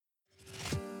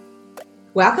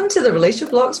Welcome to the Release Your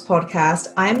Blocks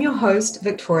podcast. I am your host,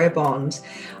 Victoria Bond.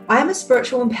 I am a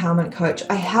spiritual empowerment coach.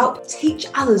 I help teach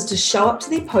others to show up to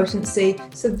their potency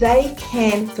so they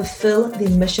can fulfill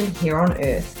their mission here on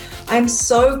earth. I'm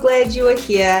so glad you are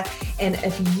here. And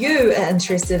if you are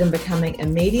interested in becoming a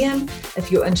medium,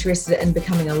 if you're interested in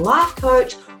becoming a life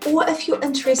coach, or if you're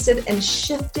interested in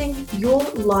shifting your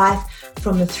life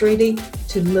from the 3D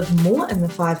to live more in the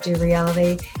 5D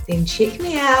reality, then check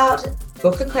me out,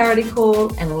 book a clarity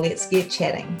call, and let's get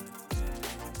chatting.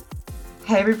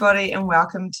 Hey everybody, and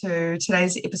welcome to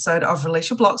today's episode of Release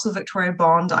Your Blocks with Victoria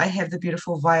Bond. I have the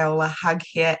beautiful Viola Hug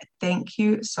here. Thank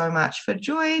you so much for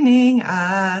joining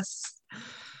us.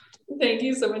 Thank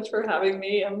you so much for having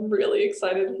me. I'm really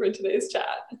excited for today's chat.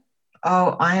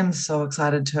 Oh, I am so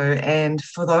excited too. And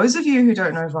for those of you who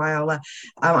don't know Viola,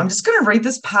 I'm just going to read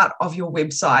this part of your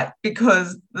website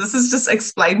because this is just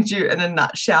explained you in a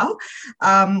nutshell.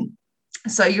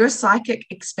 So you're a psychic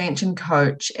expansion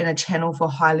coach and a channel for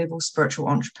high-level spiritual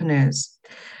entrepreneurs.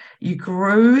 You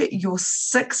grew your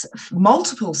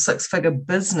multiple six-figure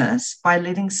business by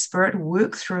letting spirit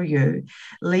work through you,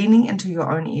 leaning into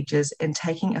your own edges and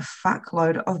taking a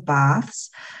fuckload of baths,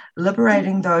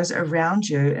 liberating those around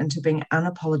you into being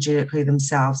unapologetically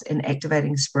themselves and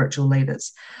activating spiritual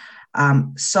leaders.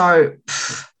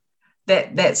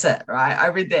 That's it, right? I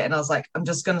read that and I was like, I'm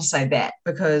just going to say that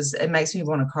because it makes me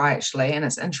want to cry actually. And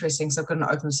it's interesting. So I've got an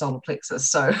open solar plexus,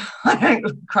 so I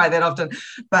don't cry that often.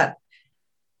 But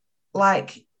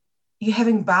like you're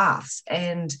having baths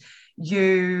and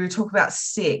you talk about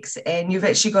sex and you've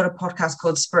actually got a podcast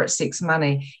called Spirit, Sex,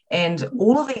 Money. And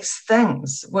all of these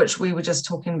things, which we were just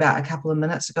talking about a couple of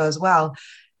minutes ago as well,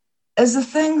 is the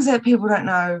things that people don't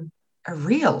know are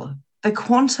real. The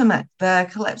quantumic, the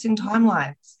collapsing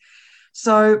timelines.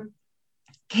 So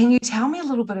can you tell me a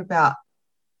little bit about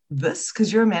this?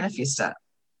 Because you're a manifestor,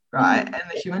 right? And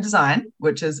the human design,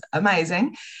 which is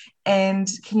amazing. And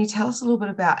can you tell us a little bit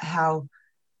about how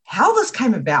this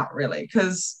came about, really?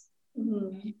 Because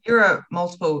you're a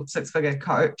multiple six-figure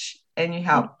coach and you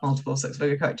help multiple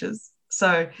six-figure coaches.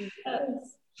 So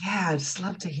yeah, I'd just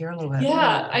love to hear a little bit.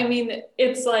 Yeah, I mean,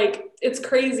 it's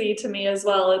crazy to me as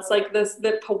well. It's like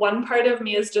the one part of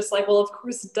me is just like, well, of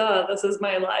course, duh, this is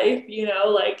my life,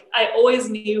 like I always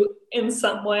knew in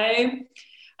some way.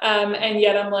 And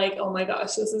yet I'm like, oh my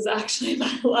gosh, this is actually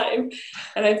my life.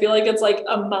 And I feel like it's like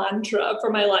a mantra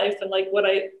for my life. And like what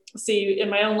I see in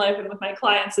my own life and with my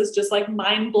clients is just like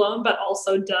mind blown, but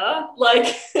also duh.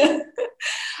 Like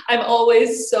I'm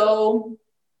always so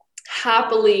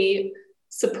happily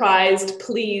surprised,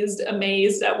 pleased,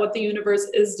 amazed at what the universe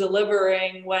is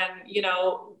delivering when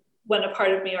a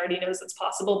part of me already knows it's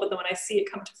possible. But then when I see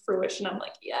it come to fruition, I'm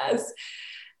like, yes.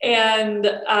 And,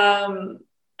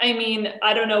 I mean,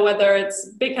 I don't know whether it's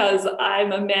because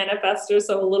I'm a manifestor,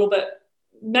 so a little bit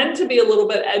meant to be a little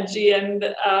bit edgy and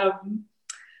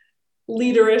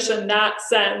leaderish in that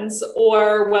sense,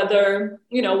 or whether,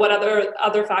 what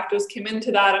other factors came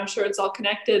into that. I'm sure it's all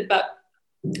connected, but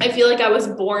I feel like I was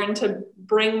born to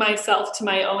bring myself to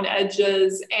my own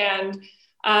edges and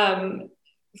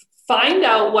find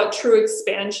out what true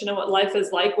expansion and what life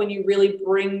is like when you really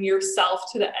bring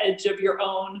yourself to the edge of your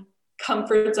own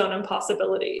comfort zone and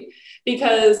possibility.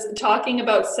 Because talking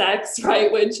about sex,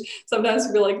 right, which sometimes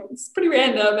we feel like it's pretty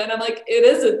random, and I'm like, it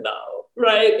isn't though,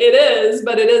 right? It is,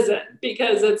 but it isn't,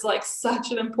 because it's like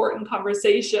such an important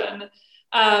conversation.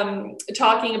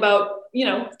 Talking about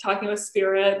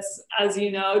spirits, as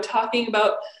talking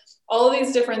about all of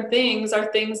these different things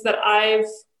are things that I've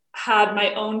had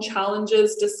my own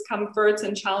challenges, discomforts,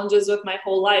 and challenges with my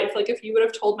whole life. Like if you would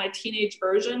have told my teenage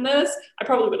version this, I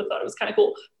probably would have thought it was kind of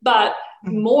cool, but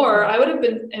more, I would have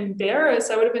been embarrassed.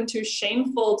 I would have been too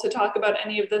shameful to talk about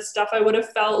any of this stuff. I would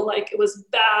have felt like it was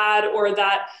bad, or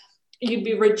that you'd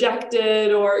be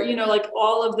rejected, or, like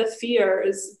all of the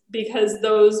fears, because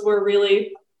those were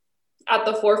really at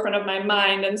the forefront of my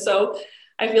mind. And so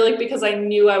I feel like because I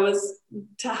knew I was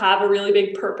to have a really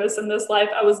big purpose in this life,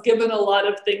 I was given a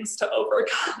lot of things to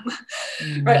overcome,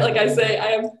 right? Like I say,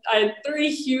 I had 3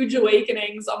 huge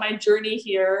awakenings on my journey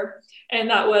here. And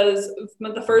that was,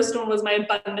 the first one was my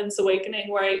abundance awakening,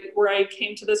 where I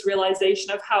came to this realization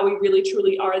of how we really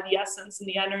truly are the essence and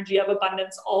the energy of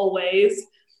abundance always.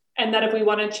 And that if we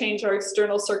want to change our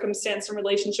external circumstance and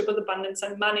relationship with abundance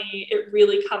and money, it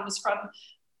really comes from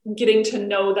getting to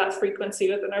know that frequency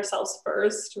within ourselves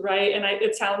first, right? And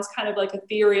it sounds kind of like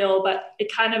ethereal, but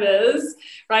it kind of is,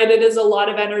 right? It is a lot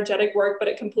of energetic work, but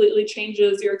it completely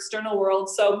changes your external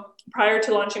world. So prior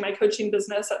to launching my coaching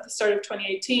business at the start of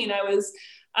 2018, I was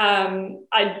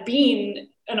I'd been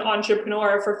an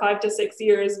entrepreneur for 5 to 6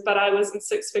 years, but I was in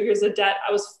 6 figures of debt.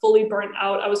 I was fully burnt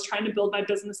out. I was trying to build my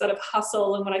business out of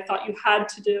hustle and what I thought you had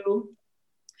to do.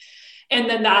 And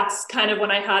then that's kind of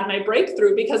when I had my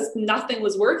breakthrough, because nothing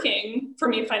was working for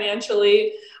me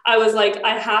financially. I was like,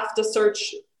 I have to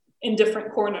search in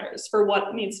different corners for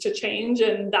what needs to change.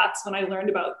 And that's when I learned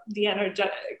about the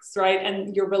energetics, right?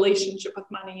 And your relationship with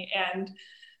money, and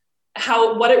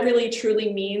what it really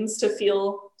truly means to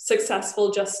feel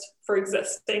successful just for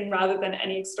existing rather than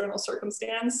any external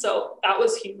circumstance. So that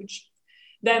was huge.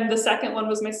 Then the second one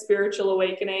was my spiritual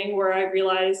awakening, where I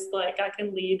realized like I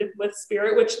can lead with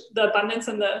spirit, which the abundance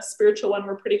and the spiritual one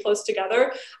were pretty close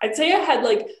together. I'd say I had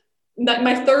like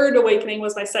my third awakening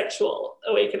was my sexual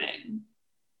awakening.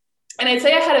 And I'd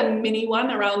say I had a mini one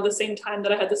around the same time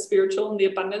that I had the spiritual and the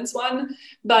abundance one.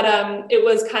 But it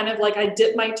was kind of like I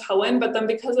dipped my toe in, but then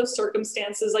because of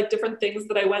circumstances, like different things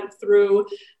that I went through,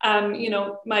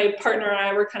 my partner and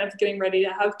I were kind of getting ready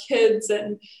to have kids,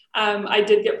 and I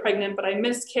did get pregnant, but I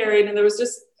miscarried. And there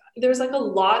was like a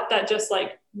lot that just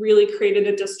like really created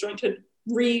a disjointed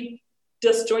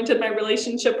my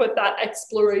relationship with that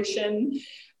exploration.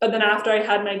 But then after I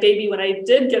had my baby, when I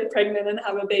did get pregnant and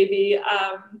have a baby,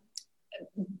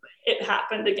 it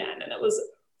happened again, and it was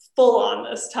full on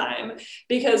this time,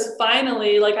 because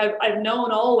finally, like I've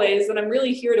known always that I'm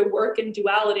really here to work in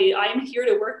duality. I'm here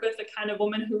to work with the kind of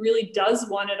woman who really does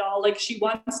want it all. Like she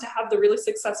wants to have the really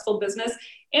successful business,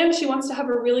 and she wants to have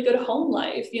a really good home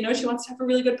life. She wants to have a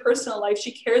really good personal life.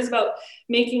 She cares about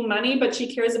making money, but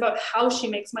she cares about how she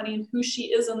makes money and who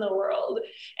she is in the world.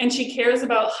 And she cares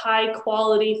about high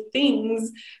quality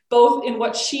things, both in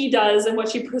what she does and what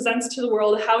she presents to the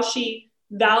world, how she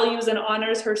values and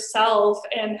honors herself,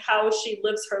 and how she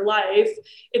lives her life.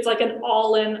 It's like an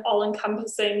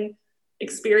all-encompassing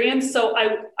experience. So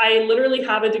I literally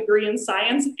have a degree in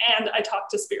science, and I talk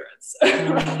to spirits,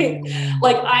 right?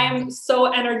 Like I am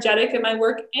so energetic in my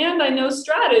work, and I know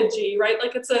strategy, right?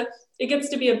 Like it gets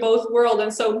to be a both world.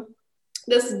 And so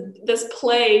this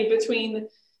play between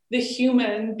the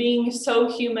human, being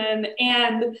so human,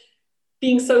 and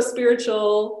being so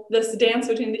spiritual, this dance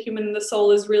between the human and the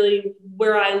soul is really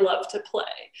where I love to play,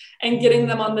 and getting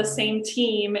them on the same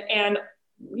team, and,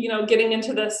 getting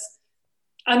into this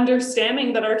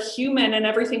understanding that our human and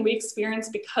everything we experience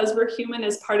because we're human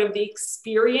is part of the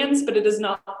experience, but it is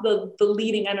not the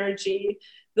leading energy.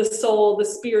 The soul, the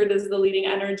spirit is the leading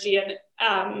energy.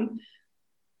 And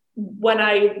when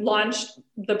I launched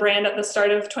the brand at the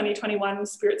start of 2021,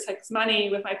 Spirit Sex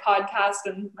Money, with my podcast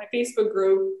and my Facebook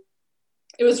group,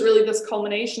 it was really this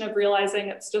culmination of realizing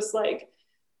it's just like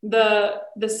the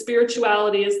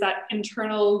spirituality is that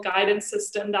internal guidance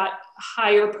system, that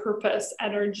higher purpose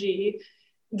energy,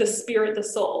 the spirit, the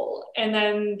soul. And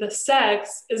then the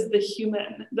sex is the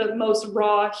human, the most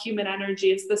raw human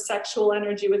energy. It's the sexual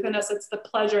energy within us. It's the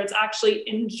pleasure. It's actually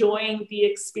enjoying the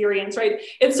experience, right?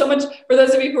 It's so much, for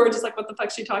those of you who are just like, what the fuck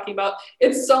is she talking about?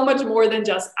 It's so much more than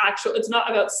just it's not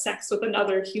about sex with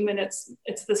another human. It's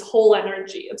this whole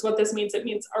energy. It's what this means. It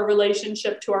means our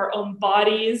relationship to our own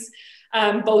bodies,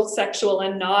 both sexual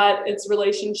and not. Its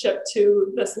relationship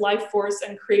to this life force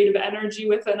and creative energy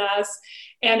within us.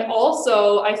 And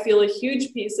also, I feel a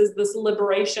huge piece is this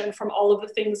liberation from all of the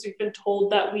things we've been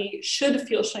told that we should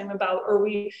feel shame about, or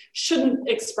we shouldn't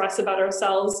express about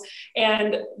ourselves.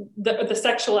 And the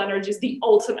sexual energy is the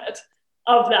ultimate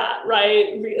of that,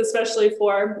 right? Especially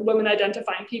for women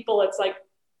identifying people, it's like,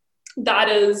 that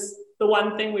is the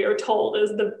one thing we are told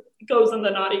goes in the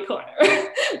naughty corner.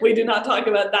 We do not talk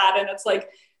about that. And it's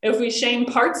like, if we shame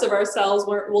parts of ourselves,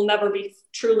 we'll never be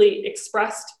truly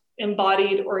expressed,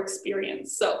 embodied, or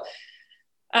experienced. So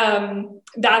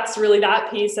that's really that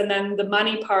piece. And then the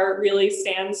money part really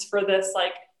stands for this,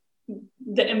 like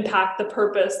the impact, the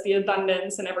purpose, the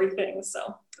abundance, and everything.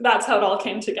 So that's how it all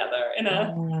came together in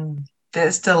a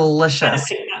that's delicious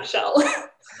kind of nutshell.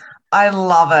 I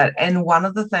love it. And one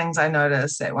of the things I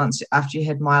noticed that once after you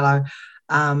had Milo,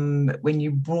 when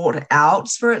you brought out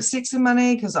Spirit Sex and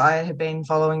Money, because I had been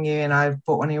following you and I've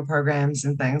bought one of your programs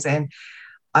and things, and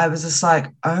I was just like,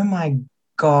 oh my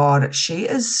God, she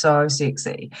is so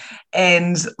sexy.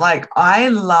 And like, I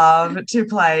love to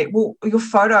play, well, your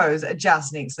photos are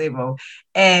just next level.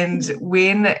 And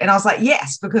I was like,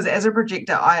 yes, because as a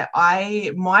projector,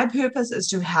 my purpose is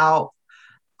to help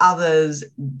others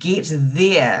get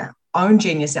their own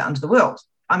genius out into the world.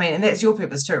 I mean, and that's your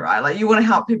purpose too, right? Like you want to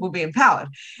help people be empowered.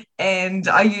 And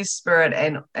I use spirit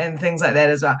and things like that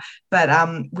as well. But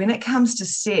when it comes to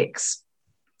sex,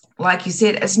 like you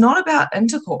said, it's not about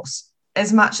intercourse.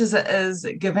 as much as it is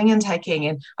giving and taking,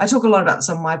 and I talk a lot about this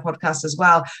on my podcast as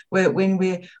well, where when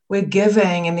we're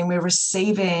giving and then we're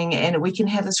receiving, and we can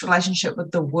have this relationship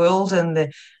with the world and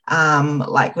the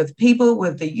like with people,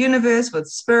 with the universe, with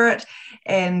spirit,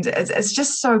 and it's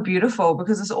just so beautiful,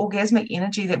 because this orgasmic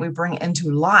energy that we bring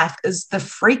into life is the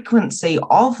frequency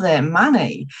of that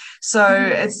money. So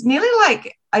it's nearly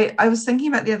like I was thinking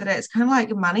about the other day, it's kind of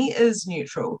like money is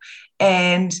neutral,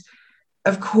 and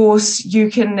of course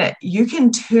you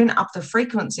can turn up the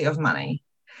frequency of money.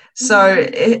 So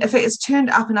if it's turned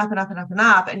up and up and up and up and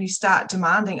up, and you start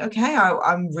demanding, okay,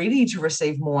 I'm ready to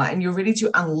receive more, and you're ready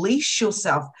to unleash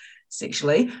yourself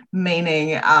sexually, meaning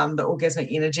the orgasmic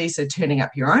energy, so turning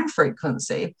up your own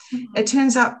frequency, it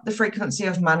turns up the frequency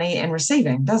of money and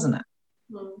receiving, doesn't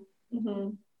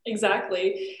it?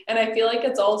 Exactly. And I feel like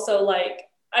it's also like,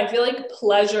 I feel like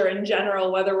pleasure in general,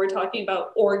 whether we're talking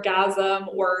about orgasm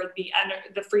or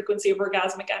the frequency of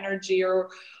orgasmic energy,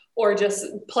 or just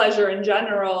pleasure in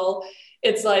general,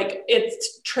 it's like it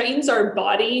trains our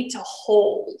body to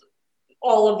hold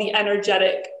all of the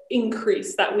energetic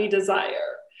increase that we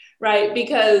desire, right?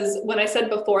 Because when I said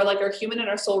before, like our human and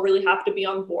our soul really have to be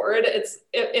on board. It's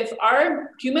if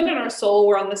our human and our soul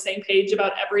were on the same page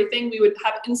about everything, we would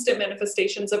have instant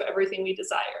manifestations of everything we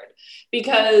desired,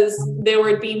 because there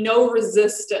would be no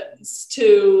resistance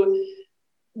to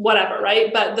whatever,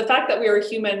 right? But the fact that we are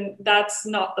human, that's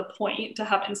not the point, to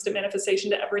have instant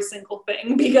manifestation to every single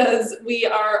thing, because we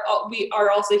are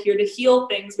also here to heal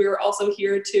things. We are also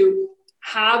here to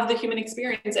have the human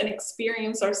experience and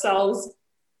experience ourselves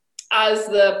as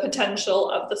the potential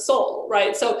of the soul,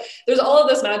 right? So there's all of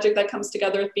this magic that comes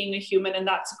together with being a human, and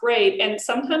that's great. And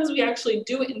sometimes we actually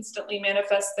do instantly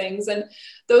manifest things. And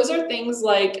those are things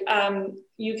like,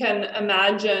 you can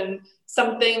imagine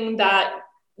something that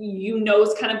you know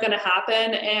is kind of going to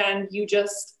happen, and you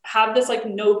just have this like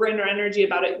no-brainer energy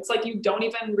about it. It's like you don't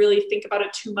even really think about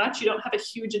it too much. You don't have a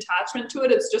huge attachment to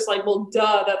it. It's just like, well,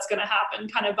 duh, that's going to happen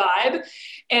kind of vibe.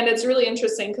 And it's really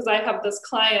interesting because I have this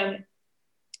client,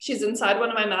 she's inside one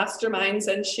of my masterminds,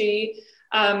 and she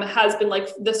has been like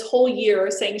this whole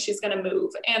year saying she's going to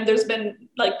move. And there's been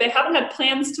like, they haven't had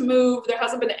plans to move. There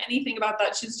hasn't been anything about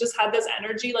that. She's just had this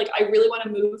energy. Like, I really want to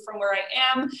move from where I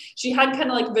am. She had kind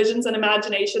of like visions and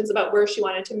imaginations about where she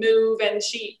wanted to move. And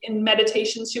she, in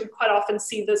meditation, she would quite often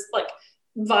see this like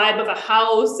vibe of a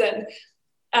house, and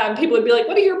people would be like,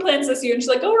 what are your plans this year? And she's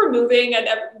like, oh, we're moving. And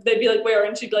they'd be like, where?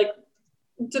 And she'd be like,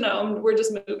 don't know, we're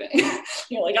just moving.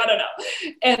 You're like, I don't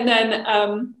know. And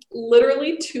then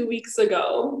literally 2 weeks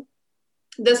ago,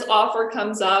 this offer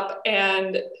comes up,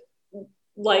 and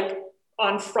like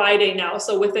on Friday now,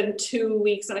 so within 2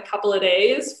 weeks and a couple of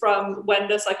days from when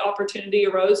this like opportunity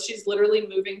arose, she's literally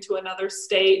moving to another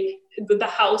state. The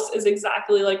house is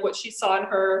exactly like what she saw in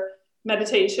her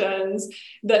meditations,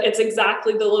 that it's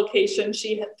exactly the location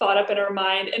she had thought up in her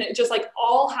mind, and it just like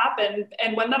all happened.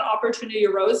 And when that opportunity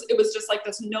arose, it was just like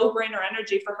this no-brainer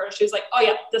energy for her. She was like, oh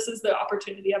yeah, this is the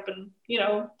opportunity I've been,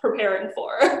 preparing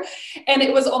for. And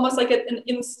it was almost like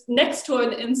next to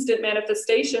an instant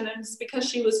manifestation. And it's because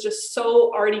she was just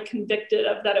so already convicted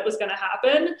of that it was going to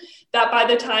happen, that by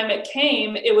the time it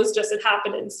came, it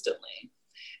happened instantly.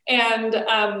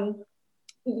 And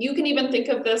you can even think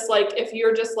of this, like, if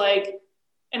you're just like,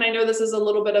 and I know this is a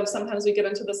little bit of, sometimes we get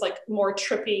into this like more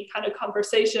trippy kind of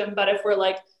conversation, but if we're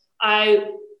like,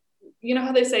 you know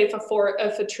how they say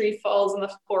if a tree falls in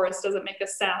the forest, does it make a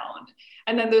sound?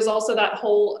 And then there's also that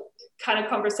whole kind of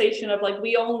conversation of like,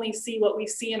 we only see what we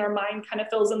see, and our mind kind of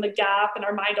fills in the gap, and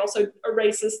our mind also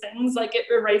erases things. Like, it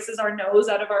erases our nose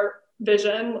out of our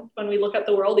vision when we look at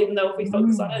the world, even though if we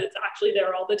focus on it, it's actually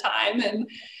there all the time. And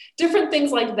different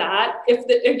things like that.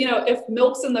 If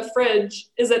milk's in the fridge,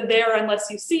 is it there unless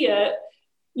you see it?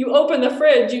 You open the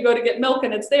fridge, you go to get milk,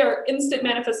 and it's there. Instant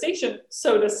manifestation,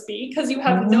 so to speak, because you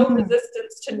have no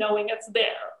resistance to knowing it's there,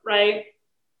 right?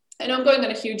 I know I'm going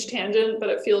on a huge tangent, but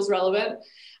it feels relevant.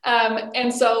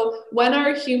 And so when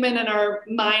our human and our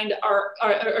mind,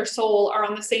 our soul are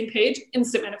on the same page,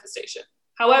 instant manifestation.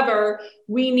 However,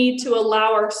 we need to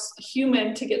allow our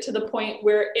human to get to the point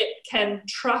where it can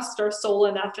trust our soul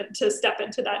enough to step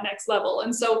into that next level.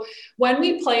 And so when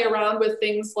we play around with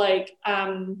things like,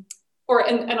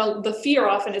 the fear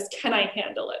often is, can I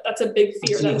handle it? That's a big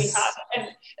fear that we have. And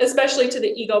especially to the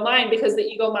ego mind, because the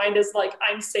ego mind is like,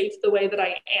 I'm safe the way that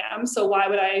I am. So why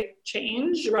would I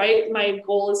change, right? My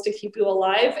goal is to keep you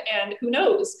alive. And who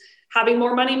knows, having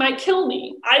more money might kill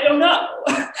me. I don't know,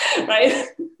 right?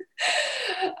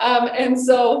 And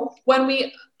so when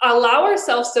we allow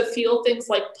ourselves to feel things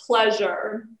like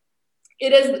pleasure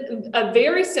It is a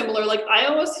very similar, like I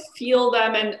almost feel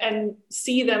them and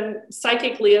see them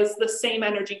psychically as the same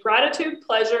energy: gratitude,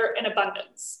 pleasure, and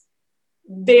abundance.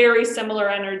 Very similar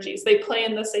energies. They play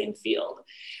in the same field.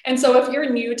 And so if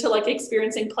you're new to like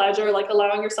experiencing pleasure, like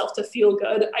allowing yourself to feel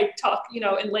good, I talk,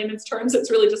 in layman's terms, it's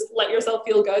really just let yourself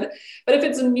feel good. But if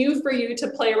it's new for you to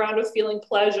play around with feeling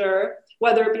pleasure,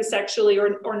 whether it be sexually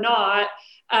or not,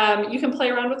 you can play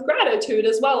around with gratitude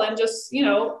as well, and just,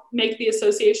 make the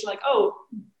association like, oh,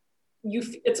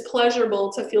 it's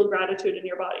pleasurable to feel gratitude in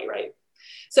your body, right?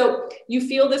 So you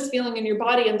feel this feeling in your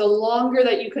body, and the longer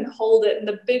that you can hold it and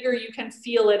the bigger you can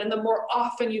feel it and the more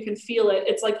often you can feel it,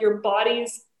 it's like your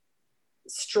body's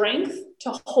strength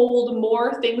to hold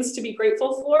more things to be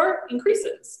grateful for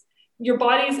increases. Your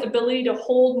body's ability to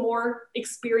hold more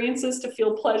experiences to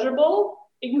feel pleasurable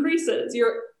increases.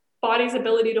 Your body's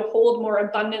ability to hold more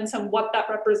abundance and what that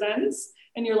represents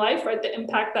in your life, right? The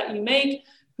impact that you make,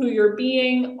 who you're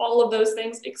being, all of those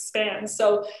things expand.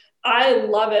 So I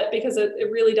love it because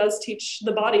it really does teach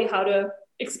the body how to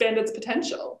expand its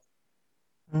potential.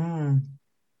 Mm.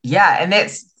 Yeah, and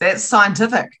that's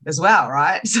scientific as well,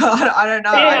 right? So I don't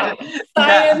know.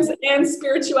 Science and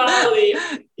spirituality.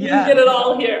 You can get it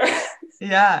all here.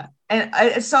 Yeah. And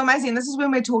it's so amazing. This is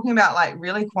when we're talking about like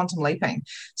really quantum leaping.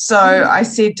 So I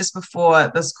said just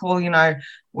before this call,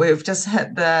 we've just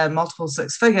hit the multiple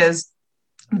six figures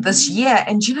this year.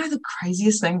 And the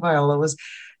craziest thing, Viola, was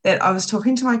that I was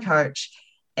talking to my coach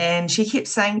and she kept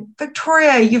saying,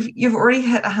 Victoria, you've already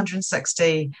hit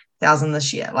 160,000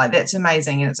 this year. Like, that's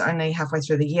amazing. And it's only halfway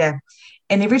through the year.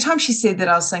 And every time she said that,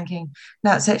 I was thinking,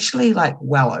 no, it's actually like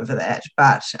well over that.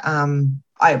 But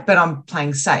I'm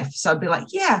playing safe. So I'd be like,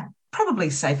 yeah, probably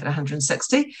safe at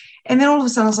 160. And then all of a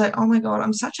sudden I was like, oh my God,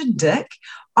 I'm such a dick.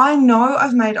 I know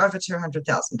I've made over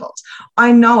 $200,000.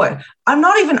 I know it. I'm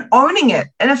not even owning it.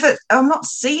 And I'm not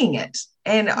seeing it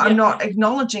and I'm not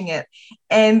acknowledging it.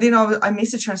 And then I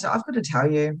messaged her and said, I've got to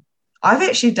tell you, I've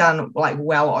actually done like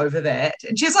well over that.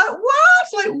 And she's like, what?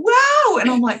 Like, wow.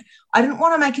 And I'm like, I didn't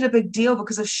want to make it a big deal,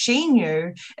 because if she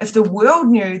knew, if the world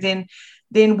knew, then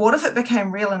what if it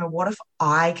became real, and what if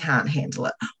I can't handle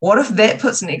it? What if that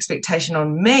puts an expectation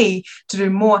on me to do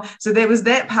more? So there was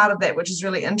that part of that, which is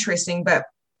really interesting. But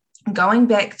going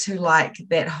back to like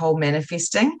that whole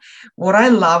manifesting, what I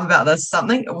love about this,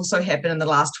 something also happened in the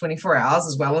last 24 hours,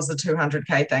 as well as the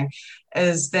 200K thing,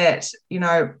 is that,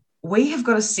 we have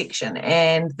got a section,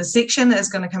 and the section is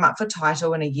going to come up for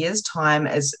title in a year's time,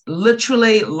 is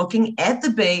literally looking at the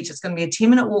beach. It's going to be a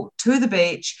 10-minute walk to the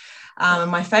beach.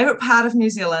 My favorite part of New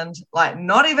Zealand, like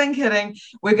not even kidding.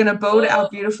 We're going to build our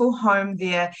beautiful home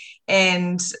there.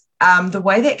 And the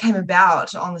way that came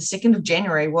about on the 2nd of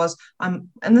January was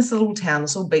I'm in this little town,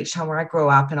 this little beach town where I grew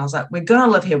up, and I was like, we're going to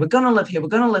live here, we're going to live here, we're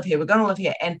going to live here, we're going to live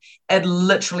here. And it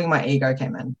literally, my ego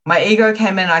came in.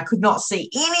 I could not see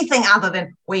anything other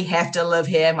than we have to live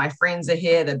here. My friends are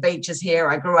here, the beach is here,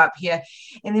 I grew up here.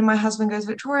 And then my husband goes,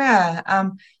 Victoria,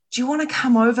 do you want to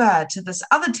come over to this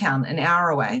other town an hour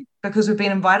away? Because we've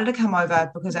been invited to come over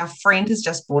because our friend has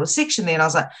just bought a section there. And I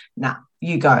was like, nah,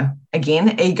 you go.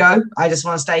 Again, ego. I just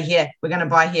want to stay here. We're going to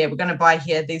buy here. We're going to buy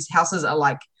here. These houses are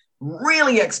like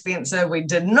really expensive. We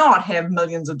did not have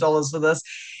millions of dollars for this.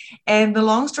 And the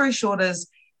long story short is,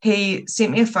 he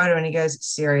sent me a photo and he goes,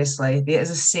 seriously, there is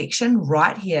a section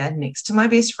right here next to my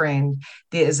best friend.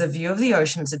 There is a view of the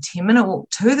ocean. It's a 10-minute walk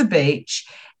to the beach.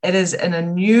 It is in a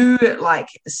new like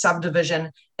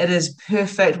subdivision. It is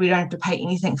perfect. We don't have to pay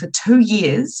anything for 2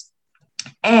 years.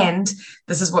 And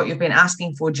this is what you've been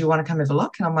asking for. Do you want to come have a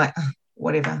look? And I'm like,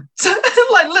 whatever. So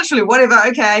like literally whatever.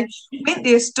 Okay. Went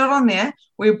there, stood on there.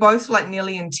 We were both like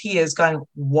nearly in tears going,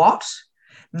 what?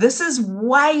 This is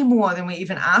way more than we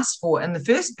even asked for in the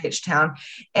first beach town.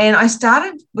 And I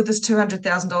started with this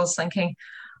 $200,000 thinking,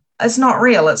 it's not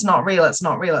real. It's not real. It's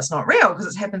not real. It's not real, because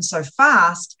it's happened so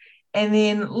fast. And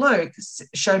then Luke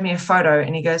showed me a photo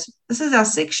and he goes, this is our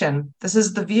section. This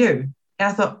is the view. And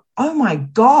I thought, oh my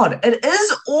God, it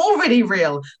is already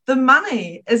real. The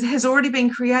money has already been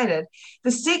created.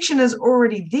 The section is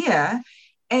already there.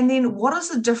 And then what is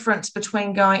the difference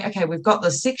between going, okay, we've got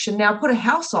this section, now put a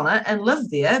house on it and live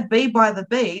there, be by the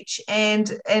beach,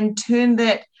 and turn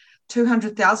that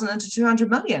 200,000 into 200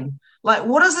 million? Like,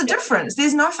 what is the difference?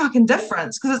 There's no fucking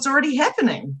difference, because it's already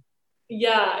happening.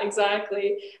 Yeah,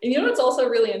 exactly. And what's also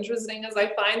really interesting is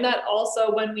I find that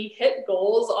also when we hit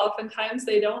goals, oftentimes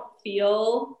they don't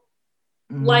feel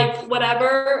like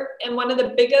whatever. And one of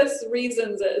the biggest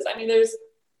reasons is, there's,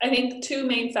 I think, 2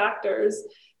 main factors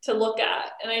to look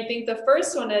at. And I think the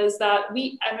first one is that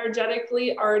we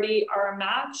energetically already are a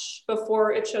match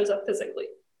before it shows up physically.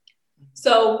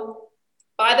 So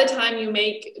by the time you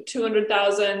make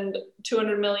 200,000,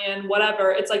 200 million,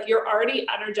 whatever, it's like you're already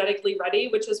energetically ready,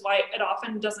 which is why it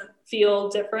often doesn't feel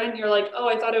different. You're like, oh,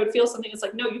 I thought it would feel something. It's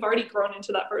like, no, you've already grown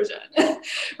into that version,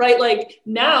 right? Like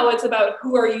now it's about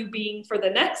who are you being for the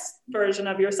next version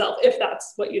of yourself, if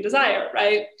that's what you desire,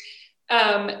 right?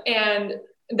 And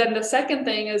then the second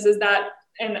thing is that,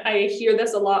 and I hear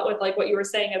this a lot with like what you were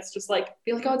saying, it's just like,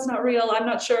 be like, oh, it's not real, I'm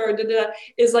not sure,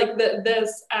 is like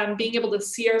this being able to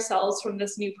see ourselves from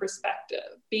this new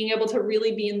perspective, being able to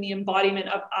really be in the embodiment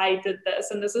of I did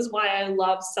this. And this is why I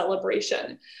love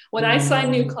celebration. When I sign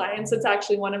new clients, it's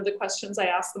actually one of the questions I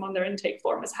ask them on their intake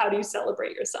form is, how do you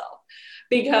celebrate yourself?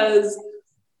 Because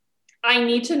I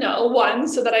need to know, one,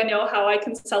 so that I know how I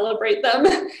can celebrate them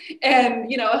and,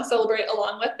 celebrate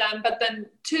along with them. But then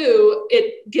two,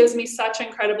 it gives me such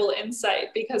incredible insight,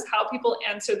 because how people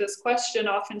answer this question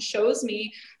often shows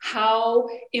me how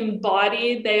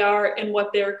embodied they are in what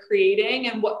they're creating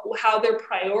and how they're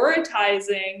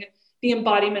prioritizing the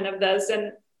embodiment of this.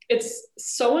 And it's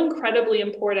so incredibly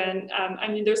important.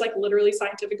 There's like literally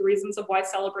scientific reasons of why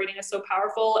celebrating is so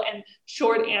powerful. And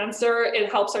short answer,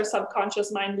 it helps our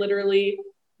subconscious mind literally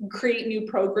create new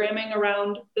programming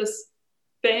around this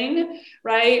thing,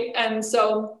 right? And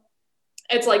so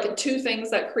it's like two things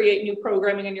that create new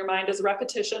programming in your mind is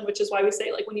repetition, which is why we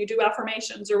say, like, when you do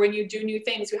affirmations or when you do new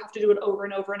things, you have to do it over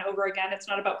and over and over again. It's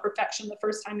not about perfection the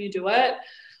first time you do it.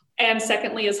 And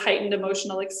secondly is heightened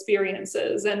emotional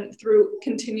experiences. And through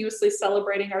continuously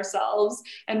celebrating ourselves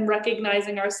and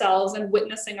recognizing ourselves and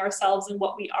witnessing ourselves and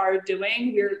what we are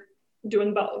doing, we're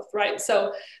doing both, right?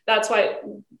 So that's why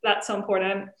that's so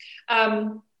important.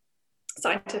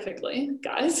 Scientifically,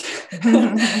 guys.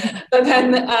 But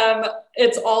then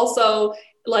it's also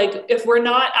like, if we're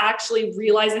not actually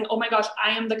realizing, oh my gosh, I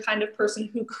am the kind of person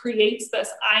who creates this,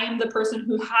 I am the person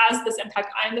who has this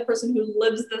impact, I am the person who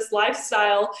lives this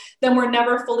lifestyle, then we're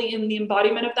never fully in the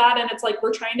embodiment of that. And it's like,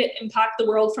 we're trying to impact the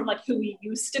world from like who we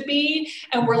used to be.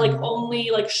 And we're like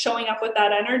only like showing up with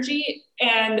that energy,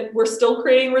 and we're still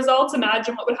creating results.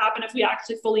 Imagine what would happen if we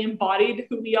actually fully embodied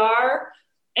who we are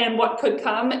and what could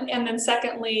come. And then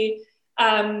secondly,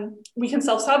 we can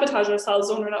self-sabotage ourselves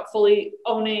when we're not fully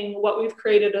owning what we've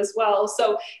created as well.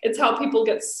 So it's how people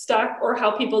get stuck, or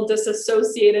how people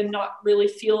disassociate and not really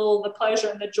feel the pleasure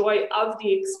and the joy of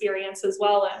the experience as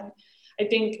well. And I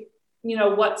think,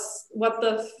 what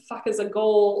the fuck is a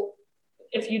goal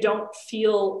if you don't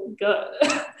feel good?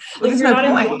 Like, if you're not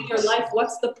enjoying your life,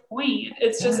 what's the point?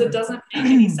 It's just, it doesn't make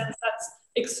any sense. That's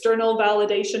external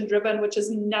validation driven, which is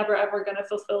never ever going to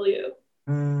fulfill you.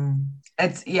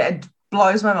 It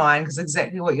blows my mind, because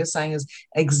exactly what you're saying is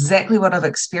exactly what I've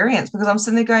experienced, because I'm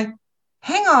sitting there going,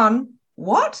 hang on,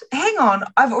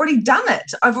 I've already done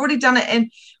it. And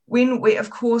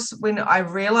when I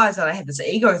realized that I had this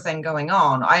ego thing going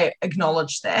on, I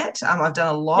acknowledged that. I've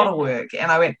done a lot of work, and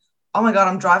I went, oh my God,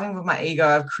 I'm driving with my ego.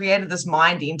 I've created this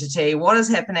mind entity. What is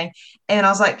happening? And I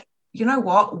was like, you know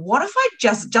what if I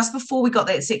just before we got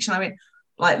that section, I went,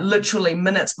 like literally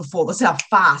minutes before, this is how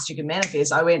fast you can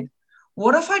manifest. I went,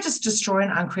 what if I just destroy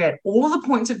and uncreate all of the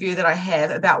points of view that I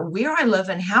have about where I live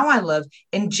and how I live,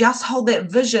 and just hold that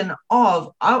vision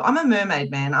of, I'm a mermaid,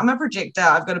 man. I'm a projector.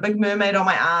 I've got a big mermaid on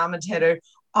my arm, a tattoo.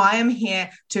 I am here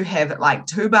to have like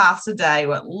 2 baths a day,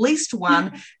 or at least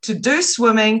one, to do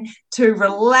swimming, to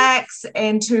relax,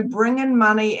 and to bring in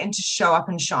money, and to show up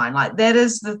and shine. Like, that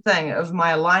is the thing of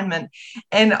my alignment.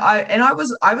 And I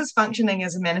was functioning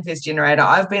as a manifest generator.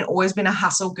 I've always been a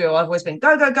hustle girl. I've always been go.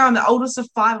 I'm the oldest of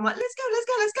 5. I'm like, let's go.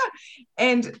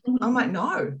 And I'm like,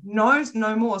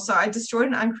 no more. So I destroyed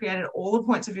and uncreated all the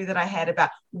points of view that I had about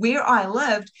where I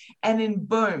lived. And then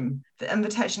boom, the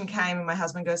invitation came, and my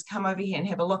husband goes, come over here and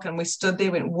have a look. And we stood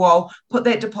there, went, whoa, put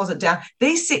that deposit down.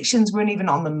 These sections weren't even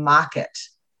on the market.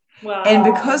 Wow. And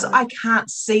because I can't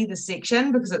see the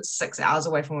section, because it's 6 hours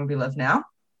away from where we live now,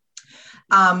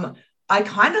 I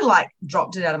kind of like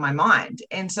dropped it out of my mind.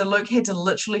 And so Luke had to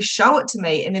literally show it to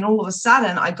me. And then all of a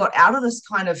sudden I got out of this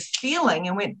kind of feeling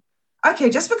and went, okay,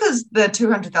 just because the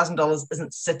 $200,000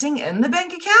 isn't sitting in the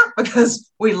bank account,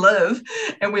 because we live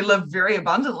very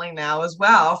abundantly now as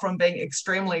well, from being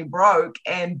extremely broke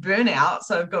and burnout.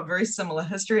 So I've got very similar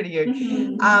history to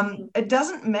you. It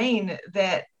doesn't mean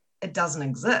that it doesn't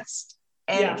exist.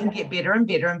 And it can get better and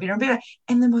better and better and better.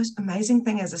 And the most amazing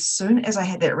thing is, as soon as I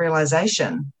had that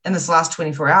realization in this last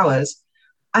 24 hours,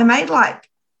 I made like,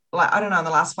 I don't know, in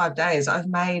the last 5 days, I've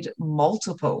made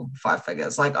multiple 5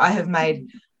 figures. Like, I have made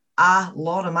a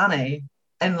lot of money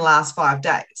in the last 5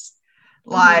 days,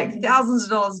 like thousands of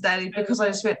dollars daily, because I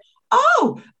just went,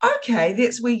 oh, okay,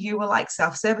 that's where you were like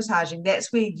self-sabotaging.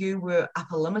 That's where you were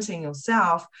upper limiting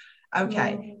yourself.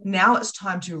 Okay, now it's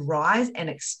time to rise and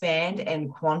expand and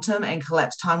quantum and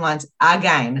collapse timelines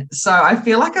again. So I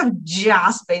feel like I've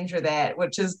just been through that,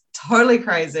 which is totally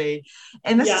crazy.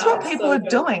 And this is what people are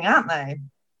doing, aren't they?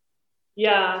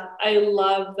 Yeah, I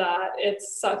love that.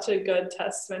 It's such a good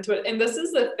testament to it. And this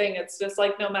is the thing, it's just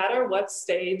like no matter what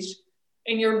stage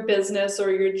in your business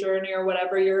or your journey or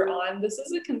whatever you're on, this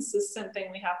is a consistent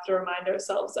thing we have to remind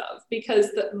ourselves of,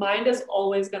 because the mind is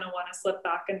always going to want to slip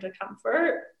back into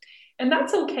comfort. And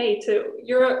that's okay too.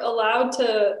 You're allowed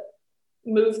to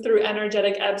move through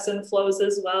energetic ebbs and flows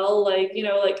as well. Like, you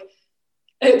know, like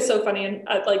it's so funny. And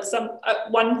at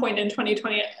one point in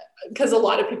 2020, because a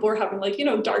lot of people were having like, you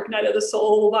know, dark night of the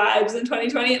soul vibes in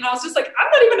 2020. And I was just like, I'm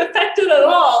not even affected at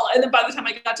all. And then by the time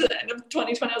I got to the end of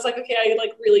 2020, I was like, okay, I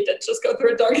like really did just go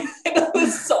through a dark night of the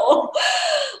soul.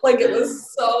 Like it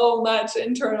was so much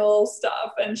internal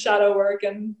stuff and shadow work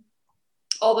and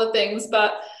all the things.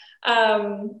 But,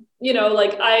 you know,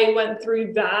 like I went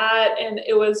through that and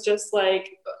it was just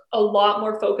like a lot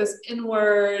more focused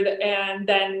inward. And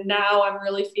then now I'm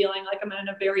really feeling like I'm in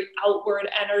a very outward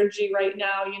energy right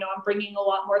now. You know, I'm bringing a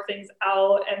lot more things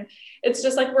out, and it's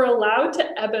just like, we're allowed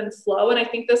to ebb and flow. And I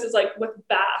think this is like with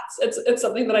baths, it's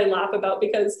something that I laugh about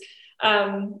because,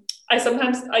 I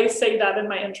say that in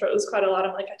my intros quite a lot.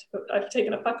 I'm like, I've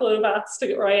taken a fuckload of baths to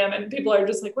get where I am. And people are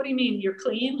just like, what do you mean you're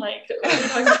clean? Like, what are you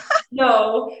talking about?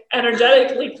 No,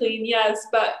 energetically clean. Yes.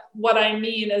 But what I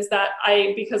mean is that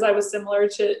because I was similar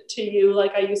to you,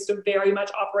 like I used to very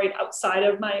much operate outside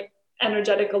of my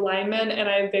energetic alignment. And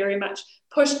I very much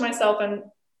pushed myself and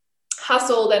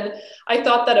hustled, and I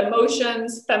thought that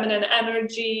emotions, feminine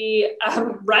energy,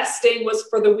 resting was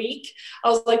for the weak. I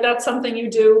was like, that's something you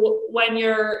do when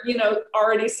you're, you know,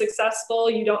 already successful.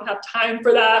 You don't have time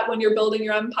for that when you're building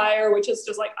your empire, which is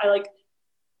just like, I like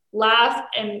laugh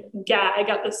and gag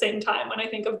at the same time when I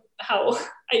think of how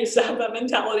I used to have that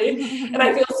mentality. And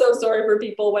I feel so sorry for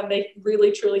people when they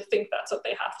really truly think that's what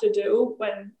they have to do.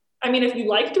 When, I mean, if you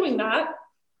like doing that,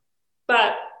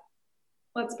 but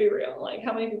let's be real, like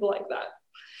how many people like that?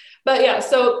 But yeah,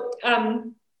 so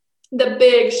the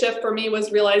big shift for me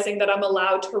was realizing that I'm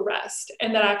allowed to rest,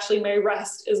 and that actually my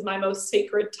rest is my most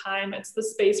sacred time. It's the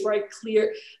space where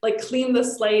I clean the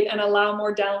slate and allow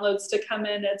more downloads to come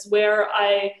in. It's where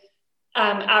I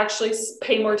actually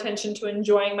pay more attention to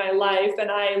enjoying my life.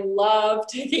 And I love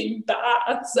taking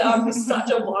baths. I'm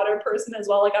such a water person as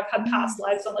well. Like I've had past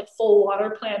lives on like full water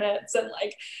planets and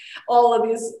like all of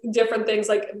these different things,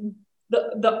 like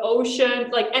the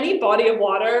ocean, like any body of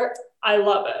water, I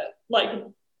love it. Like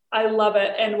I love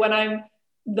it. And when I'm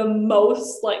the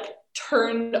most like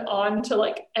turned on to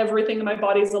like everything in my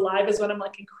body is alive is when I'm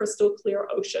like in crystal clear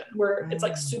ocean where it's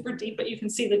like super deep, but you can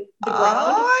see the ground.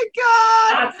 Oh my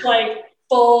God. That's like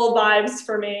full vibes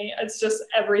for me. It's just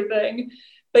everything.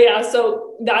 But yeah,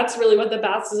 so that's really what the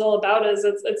baths is all about. Is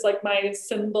it's like my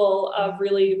symbol of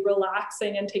really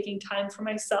relaxing and taking time for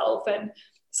myself. And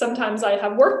sometimes I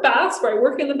have work baths where I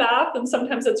work in the bath, and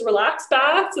sometimes it's relaxed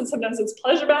baths, and sometimes it's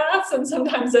pleasure baths, and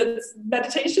sometimes it's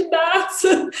meditation baths.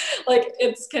 Like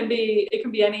it can be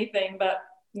anything, but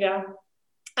yeah.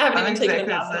 I haven't even taken a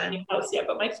bath in my house yet,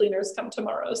 but my cleaners come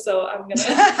tomorrow, so I'm gonna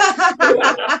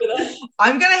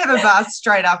I'm gonna have a bath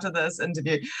straight after this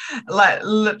interview. Like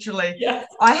literally, yeah.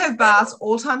 I have baths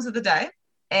all times of the day.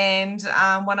 And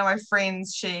one of my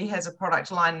friends, she has a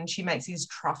product line and she makes these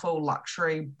truffle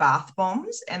luxury bath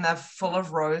bombs, and they're full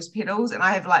of rose petals. And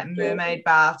I have like mermaid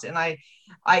baths, and I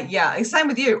yeah, same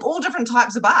with you, all different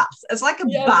types of baths. It's like a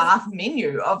bath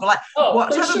menu of like,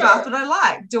 what type of bath would I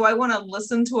like? Do I want to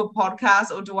listen to a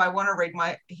podcast, or do I want to read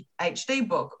my HD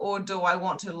book, or do I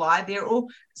want to lie there?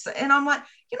 And I'm like,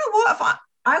 you know what? If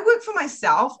I work for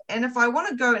myself, and if I want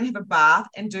to go and have a bath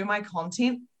and do my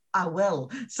content, I will.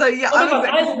 So yeah,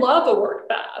 I love a work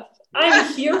bath.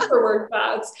 I'm here for work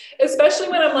baths, especially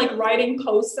when I'm like writing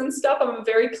posts and stuff. I'm a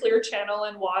very clear channel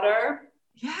in water.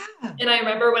 Yeah. And I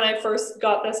remember when I first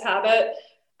got this habit,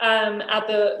 when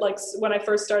I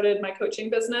first started my coaching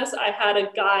business, I had a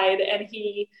guide, and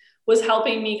he was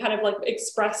helping me kind of like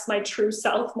express my true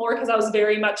self more, because I was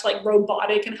very much like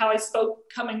robotic in how I spoke,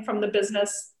 coming from the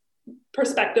business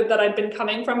perspective that I'd been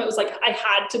coming from. It was like I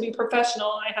had to be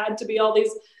professional. I had to be all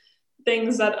these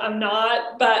things that I'm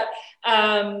not, but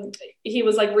he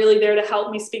was like really there to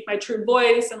help me speak my true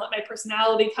voice and let my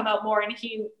personality come out more. And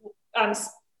he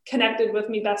connected with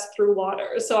me best through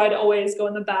water. So I'd always go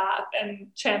in the bath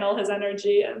and channel his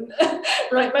energy and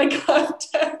write my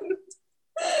content.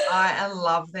 I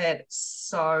love that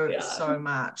so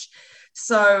much.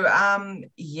 So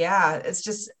it's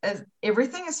just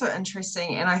everything is so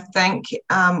interesting. And I think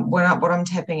what I'm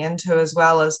tapping into as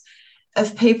well is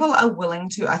if people are willing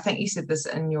to, I think you said this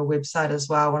in your website as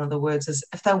well, one of the words is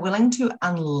if they're willing to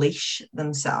unleash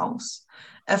themselves,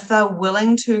 if they're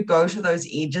willing to go to those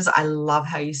edges. I love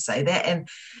how you say that. And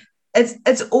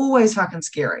it's always fucking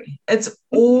scary. It's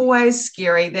always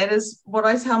scary. That is what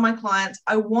I tell my clients.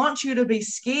 I want you to be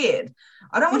scared.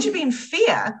 I don't want you to be in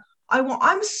fear.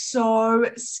 I'm so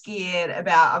scared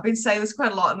about, I've been saying this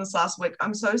quite a lot in this last week.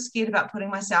 I'm so scared about putting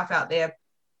myself out there.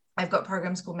 I've got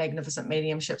programs called Magnificent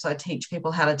Mediumship. So I teach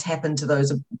people how to tap into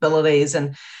those abilities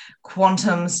and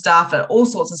quantum stuff and all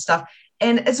sorts of stuff.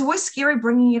 And it's always scary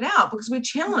bringing it out because we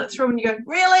channel it through and you go,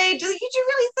 really? Did you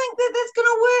really think that that's going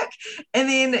to work? And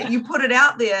then you put it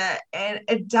out there and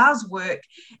it does work.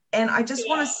 And I just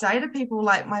want to say to people,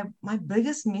 like, my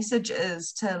biggest message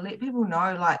is to let people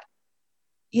know, like,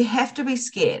 you have to be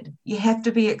scared. You have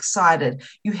to be excited.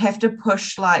 You have to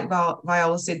push, like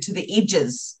Viola said, to the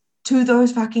edges, to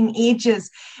those fucking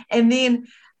edges. And then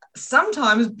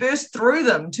sometimes burst through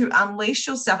them to unleash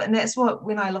yourself. And that's what,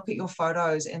 when I look at your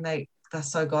photos and they're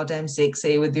so goddamn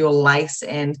sexy with your lace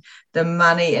and the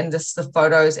money and just the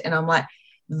photos. And I'm like,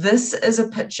 this is a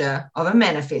picture of a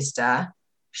manifester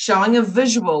showing a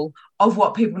visual of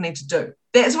what people need to do.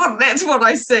 That's what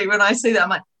I see when I see that. I'm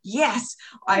like, yes,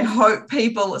 I hope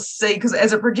people see, because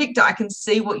as a projector, I can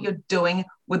see what you're doing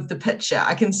with the picture.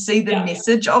 I can see the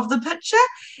message of the picture.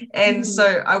 And so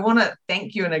I want to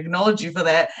thank you and acknowledge you for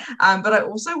that. But I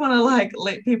also want to, like,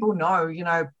 let people know, you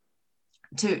know,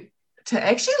 to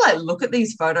actually, like, look at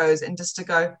these photos and just to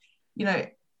go, you know,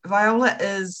 Viola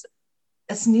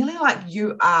it's nearly like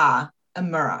you are a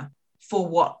mirror for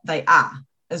what they are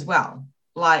as well.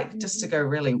 Like, just to go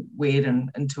really weird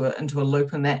and into a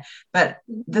loop in that. But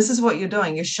this is what you're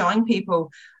doing. You're showing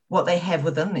people what they have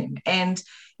within them. And,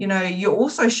 you know, you're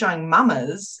also showing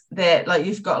mamas that, like,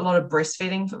 you've got a lot of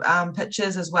breastfeeding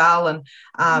pictures as well and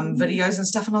videos and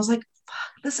stuff. And I was like,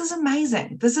 fuck, this is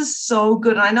amazing. This is so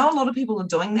good. And I know a lot of people are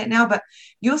doing that now, but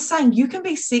you're saying you can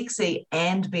be sexy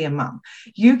and be a mum.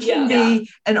 You can be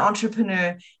an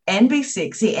entrepreneur and be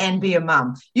sexy and be a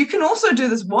mum. You can also do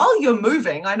this while you're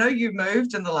moving. I know you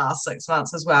moved in the last 6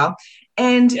 months as well.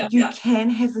 And you can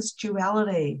have this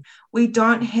duality. We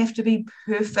don't have to be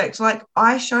perfect. Like,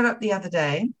 I showed up the other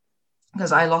day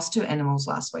because I lost 2 animals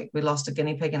last week. We lost a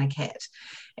guinea pig and a cat.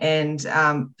 And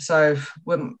so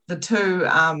when the two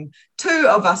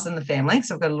of us in the family,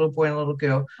 so I've got a little boy and a little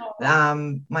girl,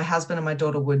 my husband and my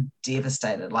daughter were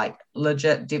devastated, like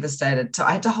legit devastated. So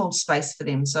I had to hold space for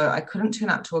them. So I couldn't turn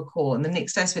up to a call. And the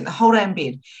next day I spent the whole day in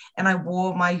bed and I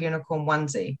wore my unicorn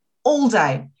onesie all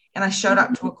day. And I showed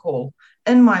up to a call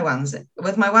in my onesie,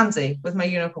 with my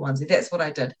unicorn onesie. That's what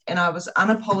I did. And I was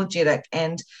unapologetic.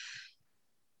 And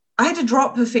I had to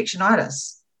drop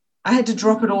perfectionitis. I had to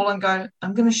drop it all and go,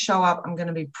 I'm going to show up, I'm going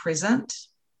to be present,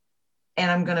 and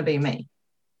I'm going to be me.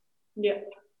 Yeah.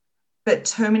 But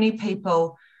too many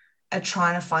people are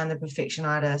trying to find the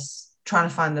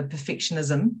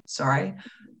perfectionism,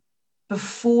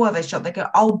 before they show up. They go,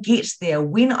 I'll get there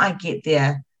when I get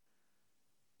there.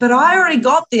 But I already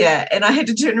got there, and I had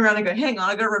to turn around and go, hang on,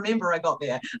 I got to remember I got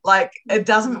there. Like, it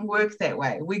doesn't work that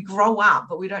way. We grow up,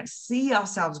 but we don't see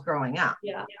ourselves growing up.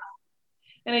 Yeah.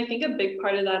 And I think a big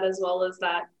part of that as well is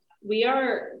that we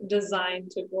are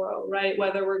designed to grow, right?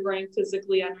 Whether we're growing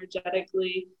physically,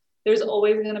 energetically, there's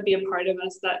always going to be a part of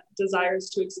us that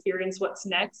desires to experience what's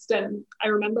next. And I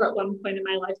remember at one point in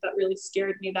my life that really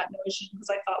scared me, that notion, because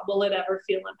I thought, will it ever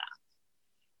feel enough?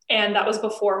 And that was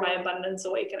before my abundance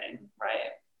awakening,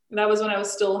 right? That was when I was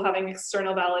still having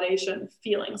external validation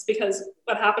feelings, because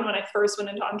what happened when I first went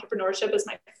into entrepreneurship is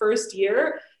my first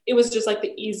year, it was just like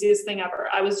the easiest thing ever.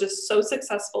 I was just so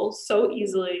successful so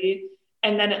easily.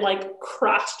 And then it like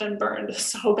crashed and burned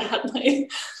so badly.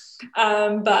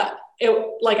 But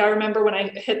it, like, I remember when I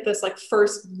hit this like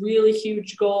first really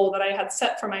huge goal that I had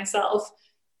set for myself,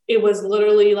 it was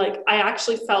literally like, I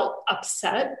actually felt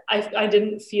upset. I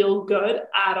didn't feel good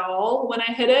at all when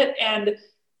I hit it. And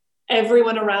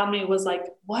everyone around me was like,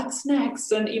 what's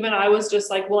next? And even I was just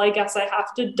like, well, I guess I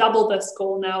have to double this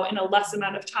goal now in a less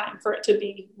amount of time for it to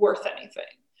be worth anything.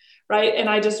 Right. And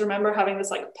I just remember having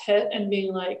this like pit and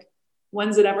being like,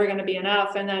 when's it ever going to be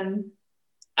enough? And then,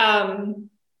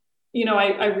 you know,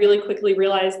 I really quickly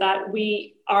realized that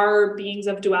we are beings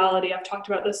of duality. I've talked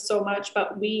about this so much,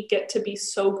 but we get to be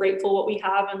so grateful what we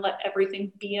have and let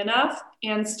everything be enough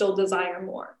and still desire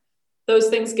more. Those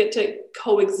things get to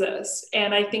coexist.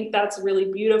 And I think that's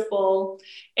really beautiful.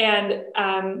 And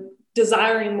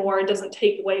desiring more doesn't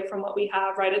take away from what we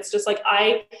have, right? It's just like,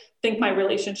 I think my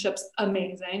relationship's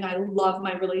amazing. I love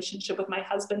my relationship with my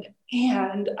husband,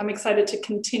 and I'm excited to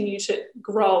continue to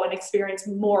grow and experience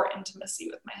more intimacy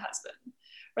with my husband,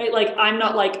 right? Like, I'm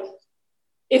not like,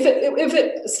 if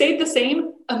it stayed the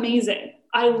same, amazing.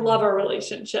 I love our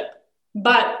relationship,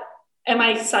 but am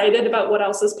I excited about what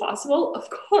else is possible? Of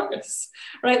course,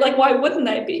 right? Like, why wouldn't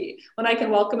I be when I can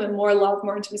welcome in more love,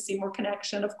 more intimacy, more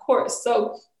connection? Of course.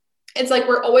 So it's like,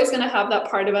 we're always going to have that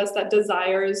part of us that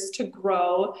desires to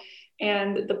grow.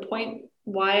 And the point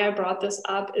why I brought this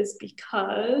up is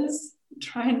because,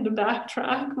 trying to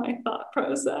backtrack my thought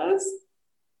process,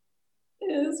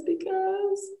 is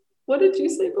because, what did you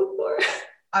say before?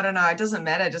 I don't know. It doesn't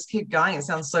matter. Just keep going. It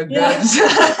sounds so good.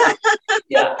 Yeah.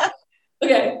 Yeah.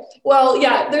 Okay. Well,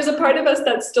 yeah, there's a part of us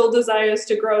that still desires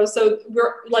to grow. So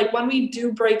we're like, when we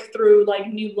do break through like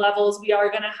new levels, we are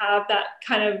going to have that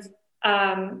kind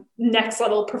of next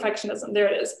level perfectionism. There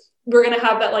it is. We're going to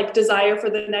have that like desire for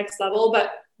the next level,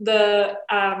 but the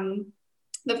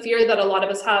fear that a lot of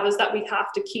us have is that we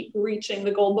have to keep reaching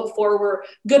the goal before we're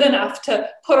good enough to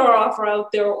put our offer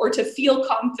out there, or to feel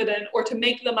confident, or to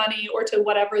make the money, or to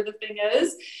whatever the thing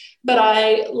is. But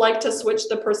I like to switch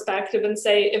the perspective and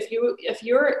say, if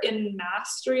you're in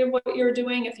mastery of what you're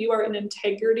doing, if you are in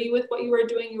integrity with what you are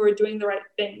doing the right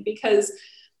thing. Because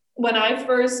when I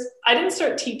didn't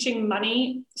start teaching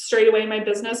money straight away in my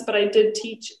business, but I did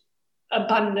teach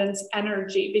abundance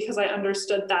energy, because I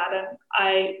understood that, and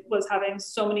I was having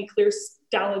so many clear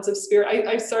downloads of spirit.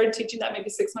 I started teaching that maybe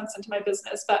 6 months into my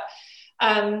business, but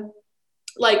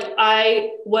like, I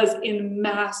was in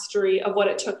mastery of what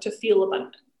it took to feel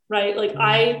abundant, right? Like,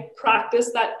 I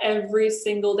practiced that every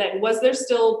single day. Was there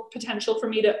still potential for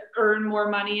me to earn more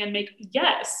money and make?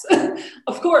 Yes,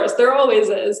 of course, there always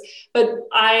is. But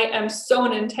I am so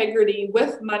in integrity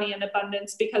with money and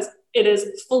abundance because it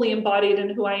is fully embodied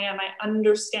in who I am. I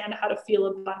understand how to feel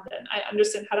abundant. I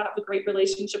understand how to have a great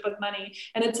relationship with money.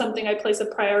 And it's something I place a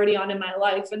priority on in my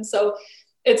life. And so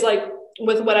it's like,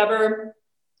 with whatever,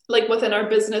 like within our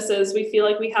businesses, we feel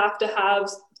like we have to have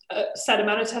a set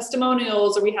amount of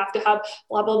testimonials, or we have to have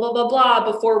blah, blah, blah, blah,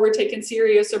 blah before we're taken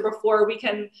serious, or before we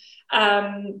can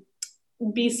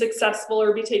be successful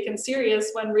or be taken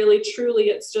serious, when really, truly,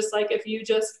 it's just like, if you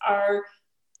just are,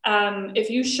 if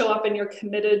you show up and you're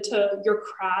committed to your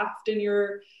craft, and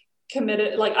you're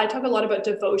committed, like, I talk a lot about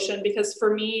devotion, because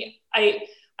for me, I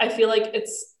feel like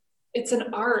it's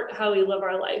an art how we live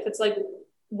our life. It's like,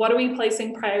 what are we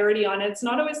placing priority on? It's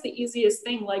not always the easiest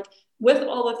thing. Like, with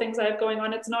all the things I have going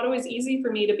on, it's not always easy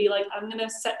for me to be like, I'm going to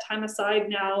set time aside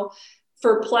now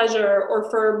for pleasure, or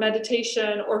for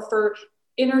meditation, or for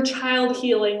inner child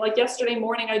healing. Like, yesterday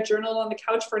morning, I journaled on the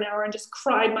couch for an hour and just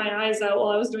cried my eyes out while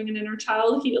I was doing an inner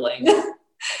child healing.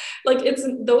 Like,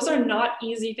 those are not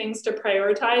easy things to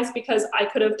prioritize, because I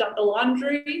could have done the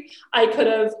laundry. I could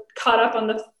have caught up on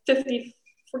the 50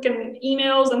 freaking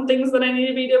emails and things that I need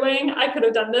to be doing. I could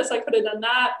have done this. I could have done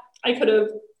that. I could have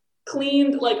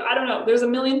cleaned. Like, I don't know. There's a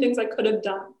million things I could have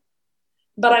done.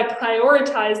 But I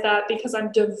prioritize that because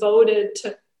I'm devoted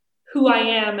to who I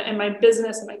am, and my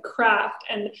business, and my craft,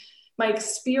 and my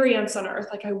experience on earth.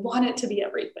 Like, I want it to be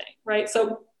everything, right?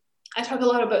 So I talk a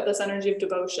lot about this energy of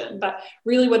devotion, but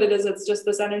really what it is, it's just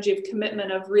this energy of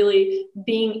commitment, of really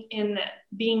being in it,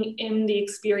 being in the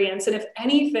experience. And if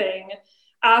anything,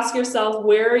 ask yourself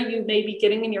where you may be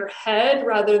getting in your head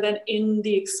rather than in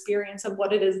the experience of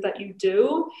what it is that you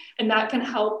do. And that can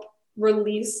help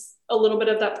release a little bit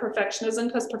of that perfectionism,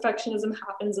 because perfectionism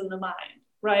happens in the mind,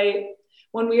 right?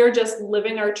 When we are just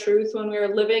living our truth, when we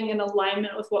are living in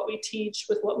alignment with what we teach,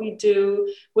 with what we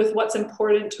do, with what's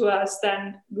important to us,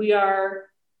 then we are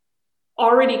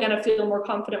already going to feel more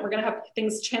confident. We're going to have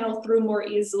things channel through more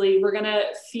easily. We're going to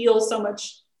feel so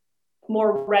much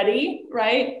more ready,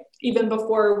 right? Even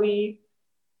before we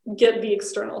get the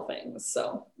external things.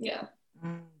 So yeah.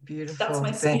 Beautiful. That's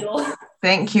my spiel.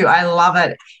 Thank you. I love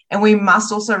it. And we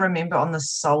must also remember, on the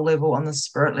soul level, on the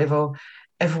spirit level,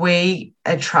 if we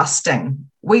are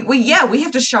trusting, we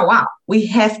have to show up. We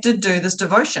have to do this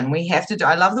devotion. We have to do,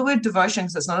 I love the word devotion,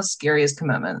 because it's not as scary as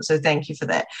commitment. So thank you for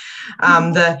that.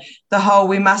 The whole,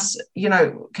 we must,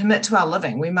 commit to our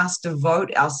living. We must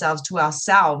devote ourselves to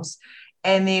ourselves.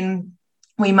 And then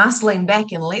we must lean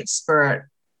back and let spirit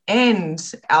and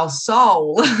our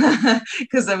soul,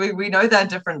 because we know they're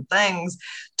different things,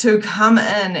 to come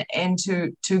in and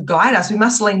to guide us. We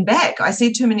must lean back. I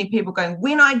see too many people going,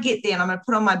 when I get there and I'm going to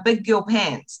put on my big girl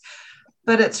pants.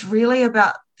 But it's really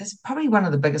about, that's probably one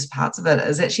of the biggest parts of it,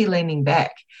 is actually leaning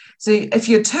back. So if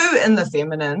you're too in the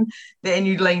feminine, then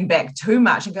you lean back too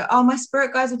much and go, oh, my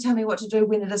spirit guides will tell me what to do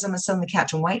when it is I'm going to sit on the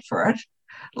couch and wait for it.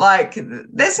 Like,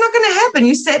 that's not going to happen.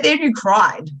 You sat there and you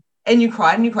cried. And you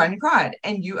cried and you cried and you cried,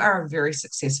 and you are a very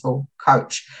successful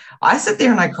coach. I sit there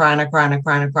and I cry and I cry and I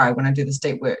cry and I cry when I do this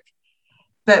deep work.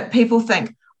 But people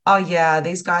think, oh yeah,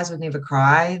 these guys would never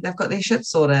cry. They've got their shit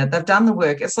sorted. They've done the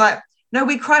work. It's like, no,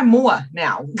 we cry more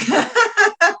now.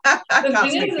 I The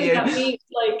can't thing speak for is you. that we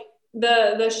like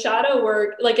the shadow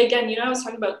work, like again, I was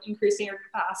talking about increasing your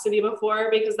capacity before,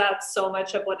 because that's so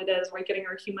much of what it is, right? Getting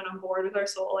our human on board with our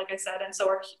soul, like I said. And so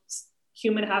our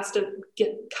human has to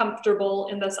get comfortable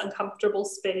in this uncomfortable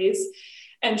space.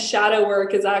 And shadow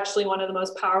work is actually one of the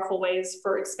most powerful ways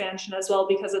for expansion as well,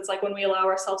 because it's like when we allow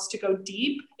ourselves to go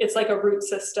deep, it's like a root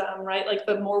system, right? Like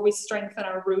the more we strengthen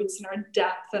our roots and our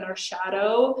depth and our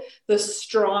shadow, the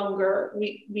stronger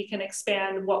we can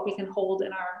expand what we can hold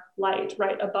in our light,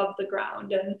 right above the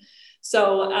ground. And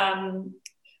so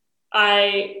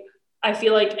I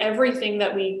feel like everything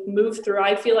that we move through,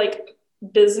 I feel like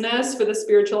business for the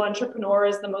spiritual entrepreneur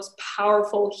is the most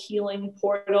powerful healing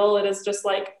portal. It is just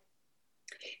like,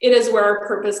 it is where our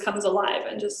purpose comes alive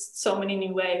in just so many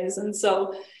new ways. And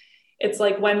so it's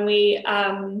like when we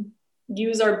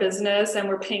use our business and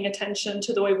we're paying attention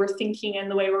to the way we're thinking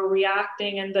and the way we're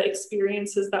reacting and the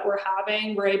experiences that we're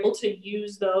having, we're able to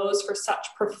use those for such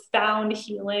profound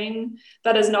healing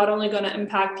that is not only going to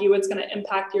impact you, it's going to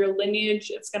impact your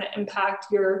lineage, it's going to impact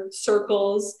your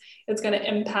circles, it's going to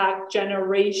impact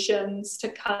generations to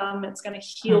come, it's going to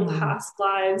heal past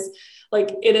lives.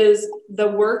 Like, it is, the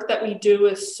work that we do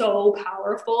is so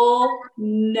powerful.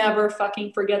 Never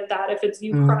fucking forget that. If it's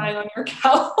you crying on your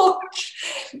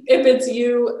couch, if it's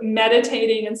you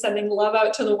meditating and sending love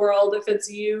out to the world, if it's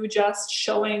you just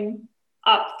showing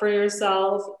up for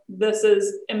yourself, this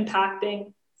is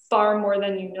impacting far more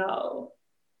than you know,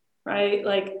 right?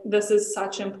 Like, this is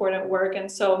such important work. And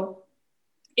so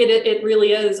it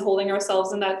really is holding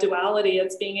ourselves in that duality.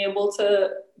 It's being able to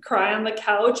cry on the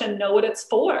couch and know what it's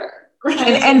for.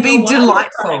 Right? And be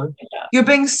delightful. You're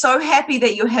being so happy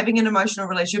that you're having an emotional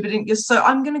relationship, but you're so,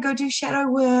 I'm going to go do shadow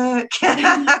work.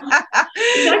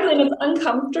 Exactly. And it's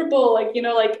uncomfortable. Like,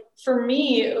 like for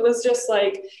me, it was just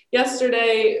like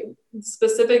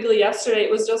specifically yesterday, it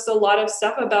was just a lot of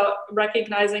stuff about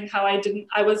recognizing how I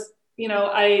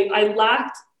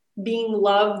lacked being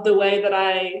loved the way that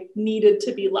I needed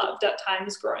to be loved at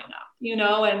times growing up,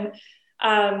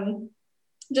 and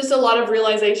just a lot of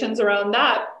realizations around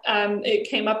that. It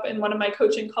came up in one of my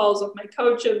coaching calls with my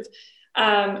coach of,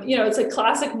 it's a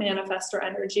classic manifestor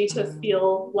energy to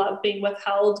feel love being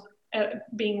withheld,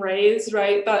 being raised,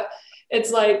 right? But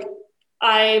it's like,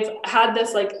 I've had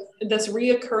this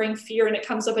reoccurring fear, and it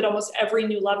comes up at almost every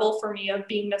new level for me, of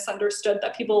being misunderstood,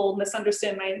 that people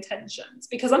misunderstand my intentions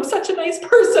because I'm such a nice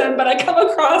person, but I come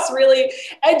across really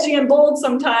edgy and bold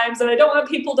sometimes, and I don't want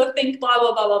people to think blah,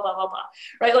 blah, blah, blah, blah, blah, blah,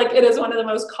 right? Like, it is one of the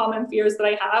most common fears that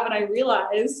I have. And I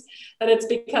realize that it's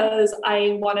because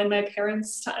I wanted my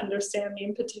parents to understand me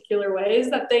in particular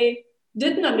ways that they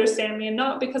didn't understand me, and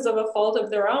not because of a fault of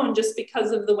their own, just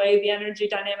because of the way the energy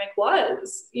dynamic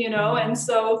was, And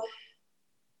so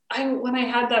when I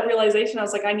had that realization, I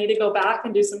was like, I need to go back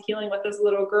and do some healing with this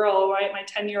little girl, right? My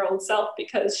 10-year-old self,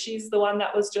 because she's the one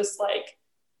that was just like,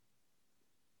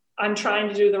 I'm trying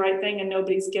to do the right thing and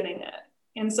nobody's getting it.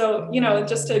 And so,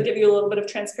 just to give you a little bit of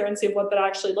transparency of what that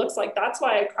actually looks like, that's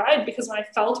why I cried, because when I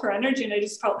felt her energy and I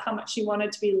just felt how much she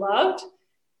wanted to be loved,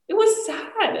 it was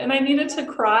sad, and I needed to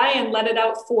cry and let it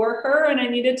out for her. And I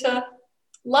needed to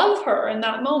love her in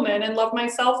that moment and love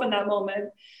myself in that moment.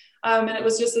 And it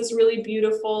was just this really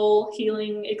beautiful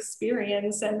healing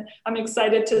experience. And I'm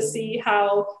excited to see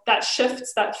how that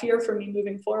shifts that fear for me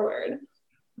moving forward.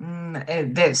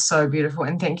 That's so beautiful.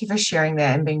 And thank you for sharing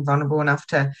that and being vulnerable enough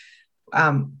to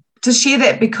share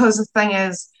that, because the thing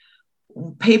is,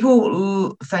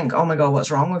 people think, oh my God,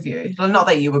 what's wrong with you? Well, not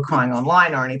that you were crying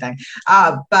online or anything,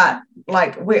 but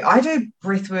like I do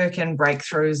breath work and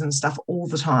breakthroughs and stuff all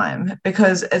the time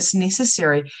because it's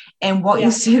necessary. And what you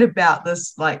said about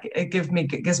this, like, it gives me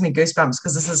goosebumps,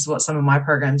 because this is what some of my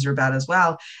programs are about as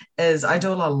well, is I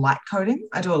do a lot of light coding.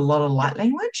 I do a lot of light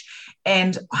language.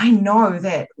 And I know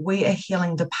that we are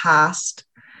healing the past,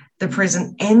 the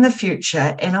present, and the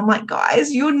future. And I'm like,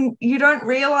 guys, you don't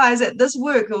realize that this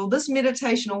work or this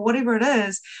meditation or whatever it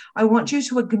is, I want you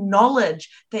to acknowledge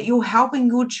that you're helping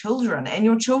your children and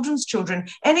your children's children.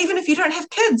 And even if you don't have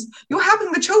kids, you're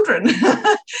helping the children.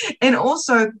 And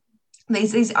also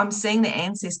these I'm seeing the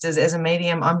ancestors as a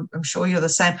medium. I'm sure you're the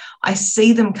same. I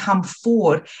see them come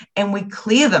forward and we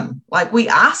clear them. Like, we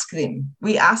ask them,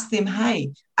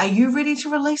 hey, are you ready to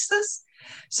release this?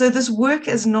 So this work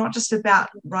is not just about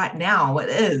right now. It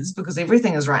is, because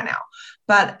everything is right now,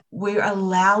 but we're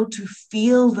allowed to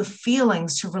feel the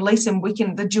feelings, to release them.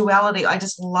 The duality, I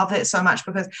just love that so much,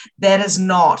 because that is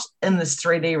not in this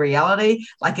 3D reality.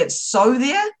 Like, it's so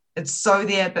there, it's so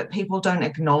there, but people don't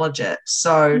acknowledge it.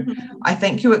 So I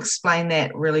think you explain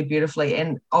that really beautifully.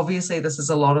 And obviously this is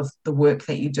a lot of the work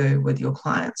that you do with your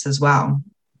clients as well.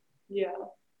 Yeah.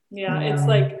 It's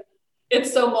like,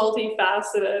 it's so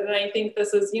multifaceted. And I think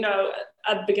this is, you know,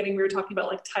 at the beginning we were talking about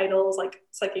like titles, like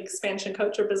psychic expansion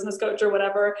coach or business coach or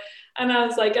whatever. And I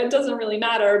was like, it doesn't really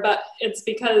matter, but it's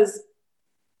because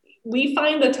we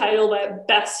find the title that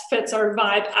best fits our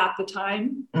vibe at the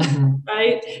time,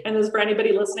 right? And this is for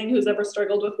anybody listening who's ever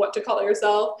struggled with what to call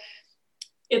yourself.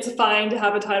 It's fine to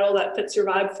have a title that fits your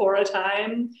vibe for a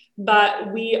time,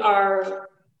 but we are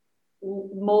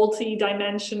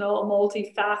multi-dimensional,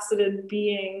 multifaceted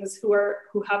beings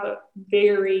who have a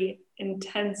very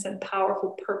intense and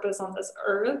powerful purpose on this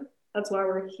earth. That's why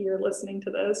we're here listening to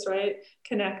this, right?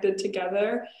 Connected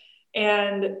together.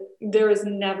 And there is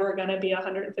never going to be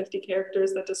 150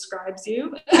 characters that describes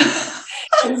you.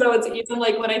 And so it's even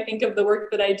like when I think of the work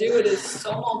that I do, it is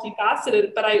so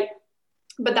multifaceted,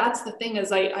 but that's the thing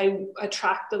is I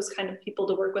attract those kind of people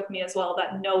to work with me as well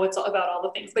that know it's all about all the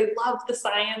things. They love the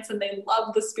science and they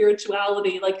love the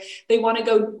spirituality. Like they want to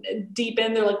go deep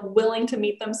in, they're like willing to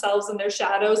meet themselves in their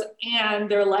shadows. And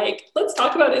they're like, let's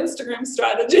talk about Instagram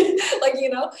strategy. Like, you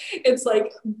know, it's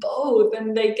like both.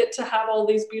 And they get to have all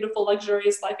these beautiful,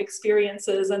 luxurious life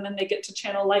experiences. And then they get to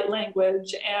channel light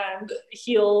language and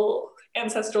heal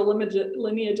ancestral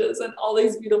lineages and all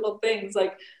these beautiful things.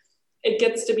 Like, it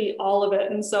gets to be all of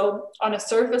it. And so on a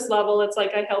surface level, it's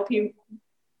like I help you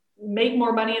make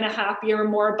more money in a happier,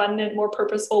 more abundant, more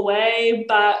purposeful way.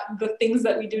 But the things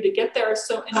that we do to get there are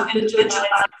so individualized.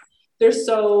 They're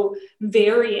so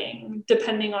varying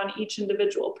depending on each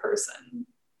individual person.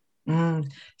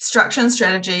 Structure and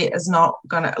strategy is not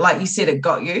going to, like you said, it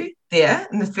got you there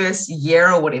in the first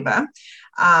year or whatever.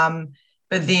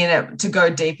 But then to go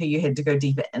deeper, you had to go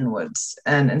deeper inwards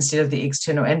and instead of the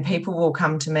external. And people will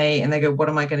come to me and they go, what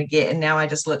am I going to get? And now I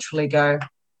just literally go,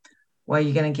 well,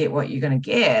 you're going to get what you're going to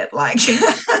get. Like,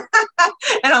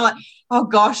 and I'm like, oh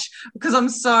gosh, because I'm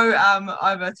so, I'm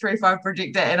a 3-5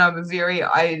 projector and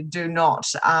I do not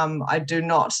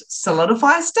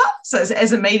solidify stuff. So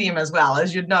as a medium as well,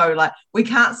 as you know, like we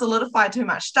can't solidify too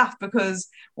much stuff because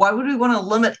why would we want to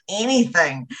limit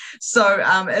anything? So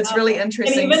it's really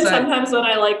interesting. And even sometimes when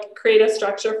I like create a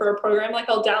structure for a program, like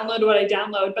I'll download what I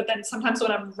download, but then sometimes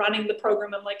when I'm running the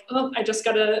program, I'm like, oh, I just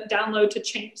got to download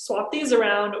to swap these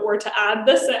around or to add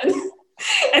this in.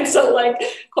 And so like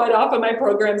quite often my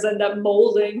programs end up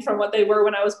molding from what they were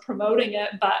when I was promoting it,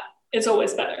 but it's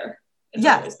always better.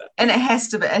 And it has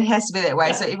to be that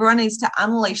way. So everyone needs to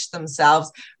unleash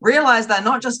themselves, realize they're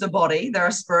not just a body, they're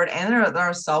a spirit and they're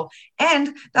a soul,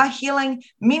 and they're healing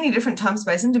many different time,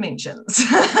 space, and dimensions.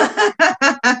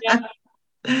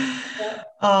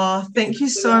 Oh, thank you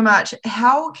so much.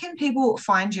 How can people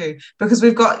find you? Because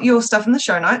we've got your stuff in the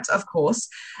show notes, of course,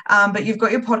 but you've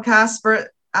got your podcast, Spirit,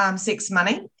 Sex,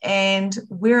 Money, and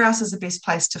where else is the best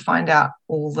place to find out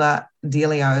all the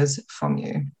dealios from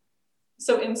you?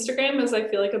 So Instagram is, I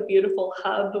feel like, a beautiful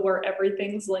hub where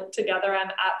everything's linked together. I'm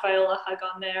at Viola Hug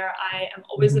on there. I am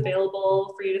always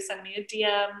available for you to send me a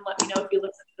DM. Let me know if you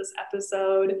listen to this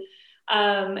episode.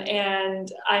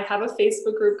 And I have a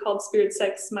Facebook group called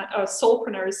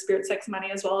Soulpreneurs Spirit, Sex,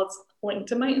 Money as well. It's linked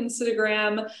to my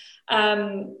Instagram.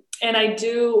 And I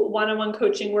do one-on-one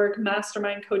coaching work,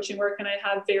 mastermind coaching work, and I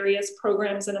have various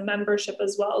programs and a membership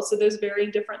as well. So there's very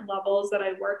different levels that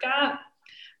I work at.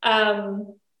 I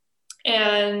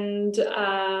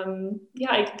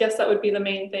guess that would be the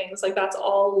main things. Like that's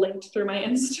all linked through my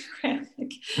Instagram.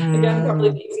 Again,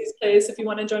 probably the easiest place. If you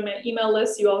want to join my email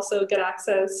list, you also get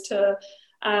access to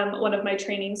one of my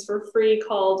trainings for free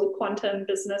called Quantum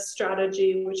Business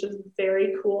Strategy, which is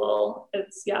very cool.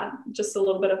 It's just a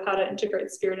little bit of how to integrate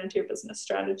spirit into your business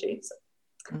strategy. So,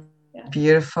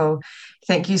 Beautiful.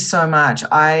 Thank you so much.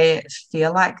 I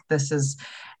feel like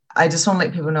I just want to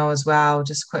let people know as well,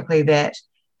 just quickly, that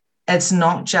it's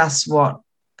not just what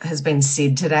has been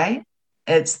said today,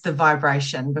 it's the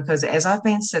vibration, because as I've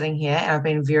been sitting here and I've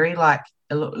been very like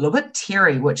a little bit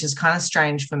teary, which is kind of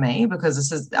strange for me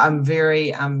because I'm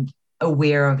very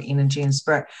aware of energy and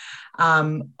spirit.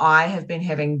 I have been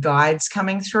having guides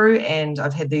coming through and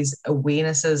I've had these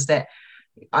awarenesses that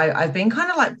I've been kind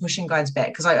of like pushing guides back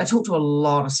because I talk to a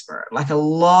lot of spirit,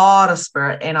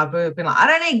 and I've been like, I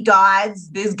don't need guides.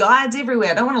 There's guides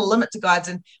everywhere. I don't want to limit to guides.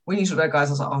 And when you talk about guides,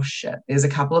 I was like, oh shit, there's a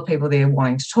couple of people there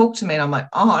wanting to talk to me. And I'm like,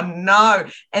 oh no.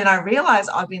 And I realized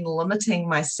I've been limiting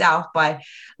myself by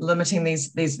limiting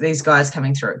these guides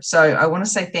coming through. So I want to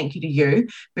say thank you to you,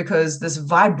 because this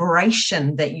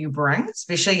vibration that you bring,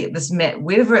 especially this,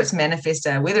 whether it's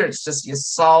manifested, whether it's just your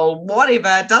soul, whatever,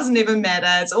 it doesn't even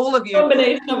matter. It's all of you.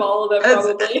 combination of all of it,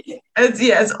 probably.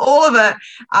 It's all of it.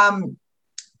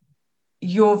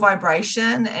 Your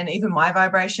vibration and even my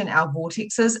vibration, our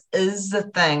vortexes, is the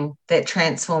thing that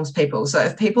transforms people. So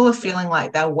if people are feeling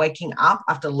like they're waking up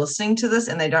after listening to this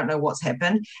and they don't know what's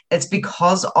happened, it's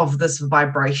because of this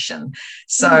vibration.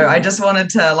 So I just wanted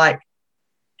to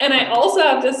and I also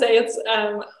have to say, it's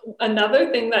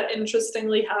another thing that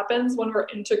interestingly happens when we're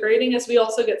integrating is we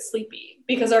also get sleepy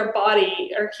because our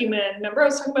body, our human, remember I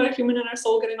was talking about our human and our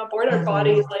soul getting on board, our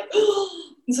body is like, oh.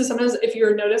 And so sometimes if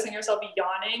you're noticing yourself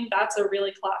yawning, that's a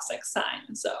really classic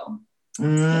sign. So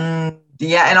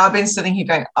yeah, and I've been sitting here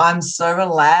going, I'm so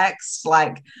relaxed. So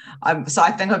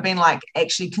I think I've been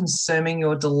actually consuming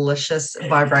your delicious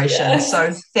vibration. Yes.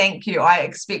 So thank you. I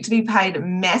expect to be paid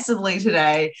massively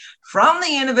today from the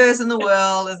universe and the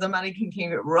world as the money can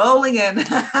keep rolling in.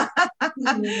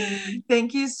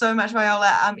 Thank you so much,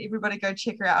 Viola. Everybody go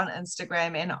check her out on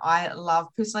Instagram. And I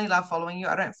personally love following you.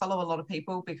 I don't follow a lot of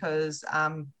people because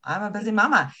I'm a busy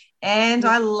mama and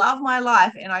I love my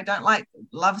life and I don't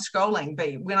love scrolling.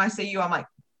 But when I see you, I'm like,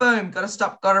 boom, got to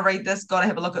stop, got to read this, got to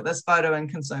have a look at this photo and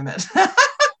consume it.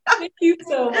 Thank you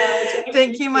so much.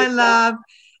 Thank you, my love.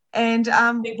 And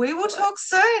we will talk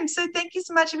soon. So thank you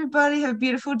so much, everybody. Have a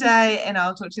beautiful day and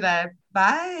I'll talk to you later.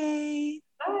 Bye.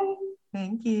 Bye.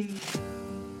 Thank you.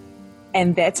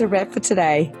 And that's a wrap for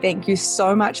today. Thank you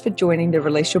so much for joining the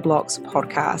Release Your Blocks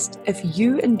podcast. If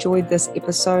you enjoyed this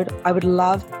episode, I would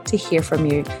love to hear from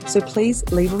you. So please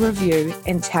leave a review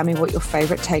and tell me what your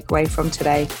favorite takeaway from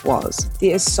today was.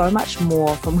 There is so much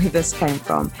more from where this came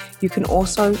from. You can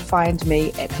also find me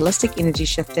at Holistic Energy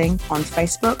Shifting on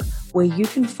Facebook, where you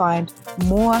can find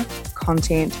more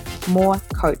content, more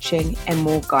coaching, and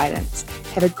more guidance.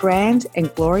 Have a grand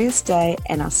and glorious day,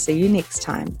 and I'll see you next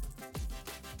time.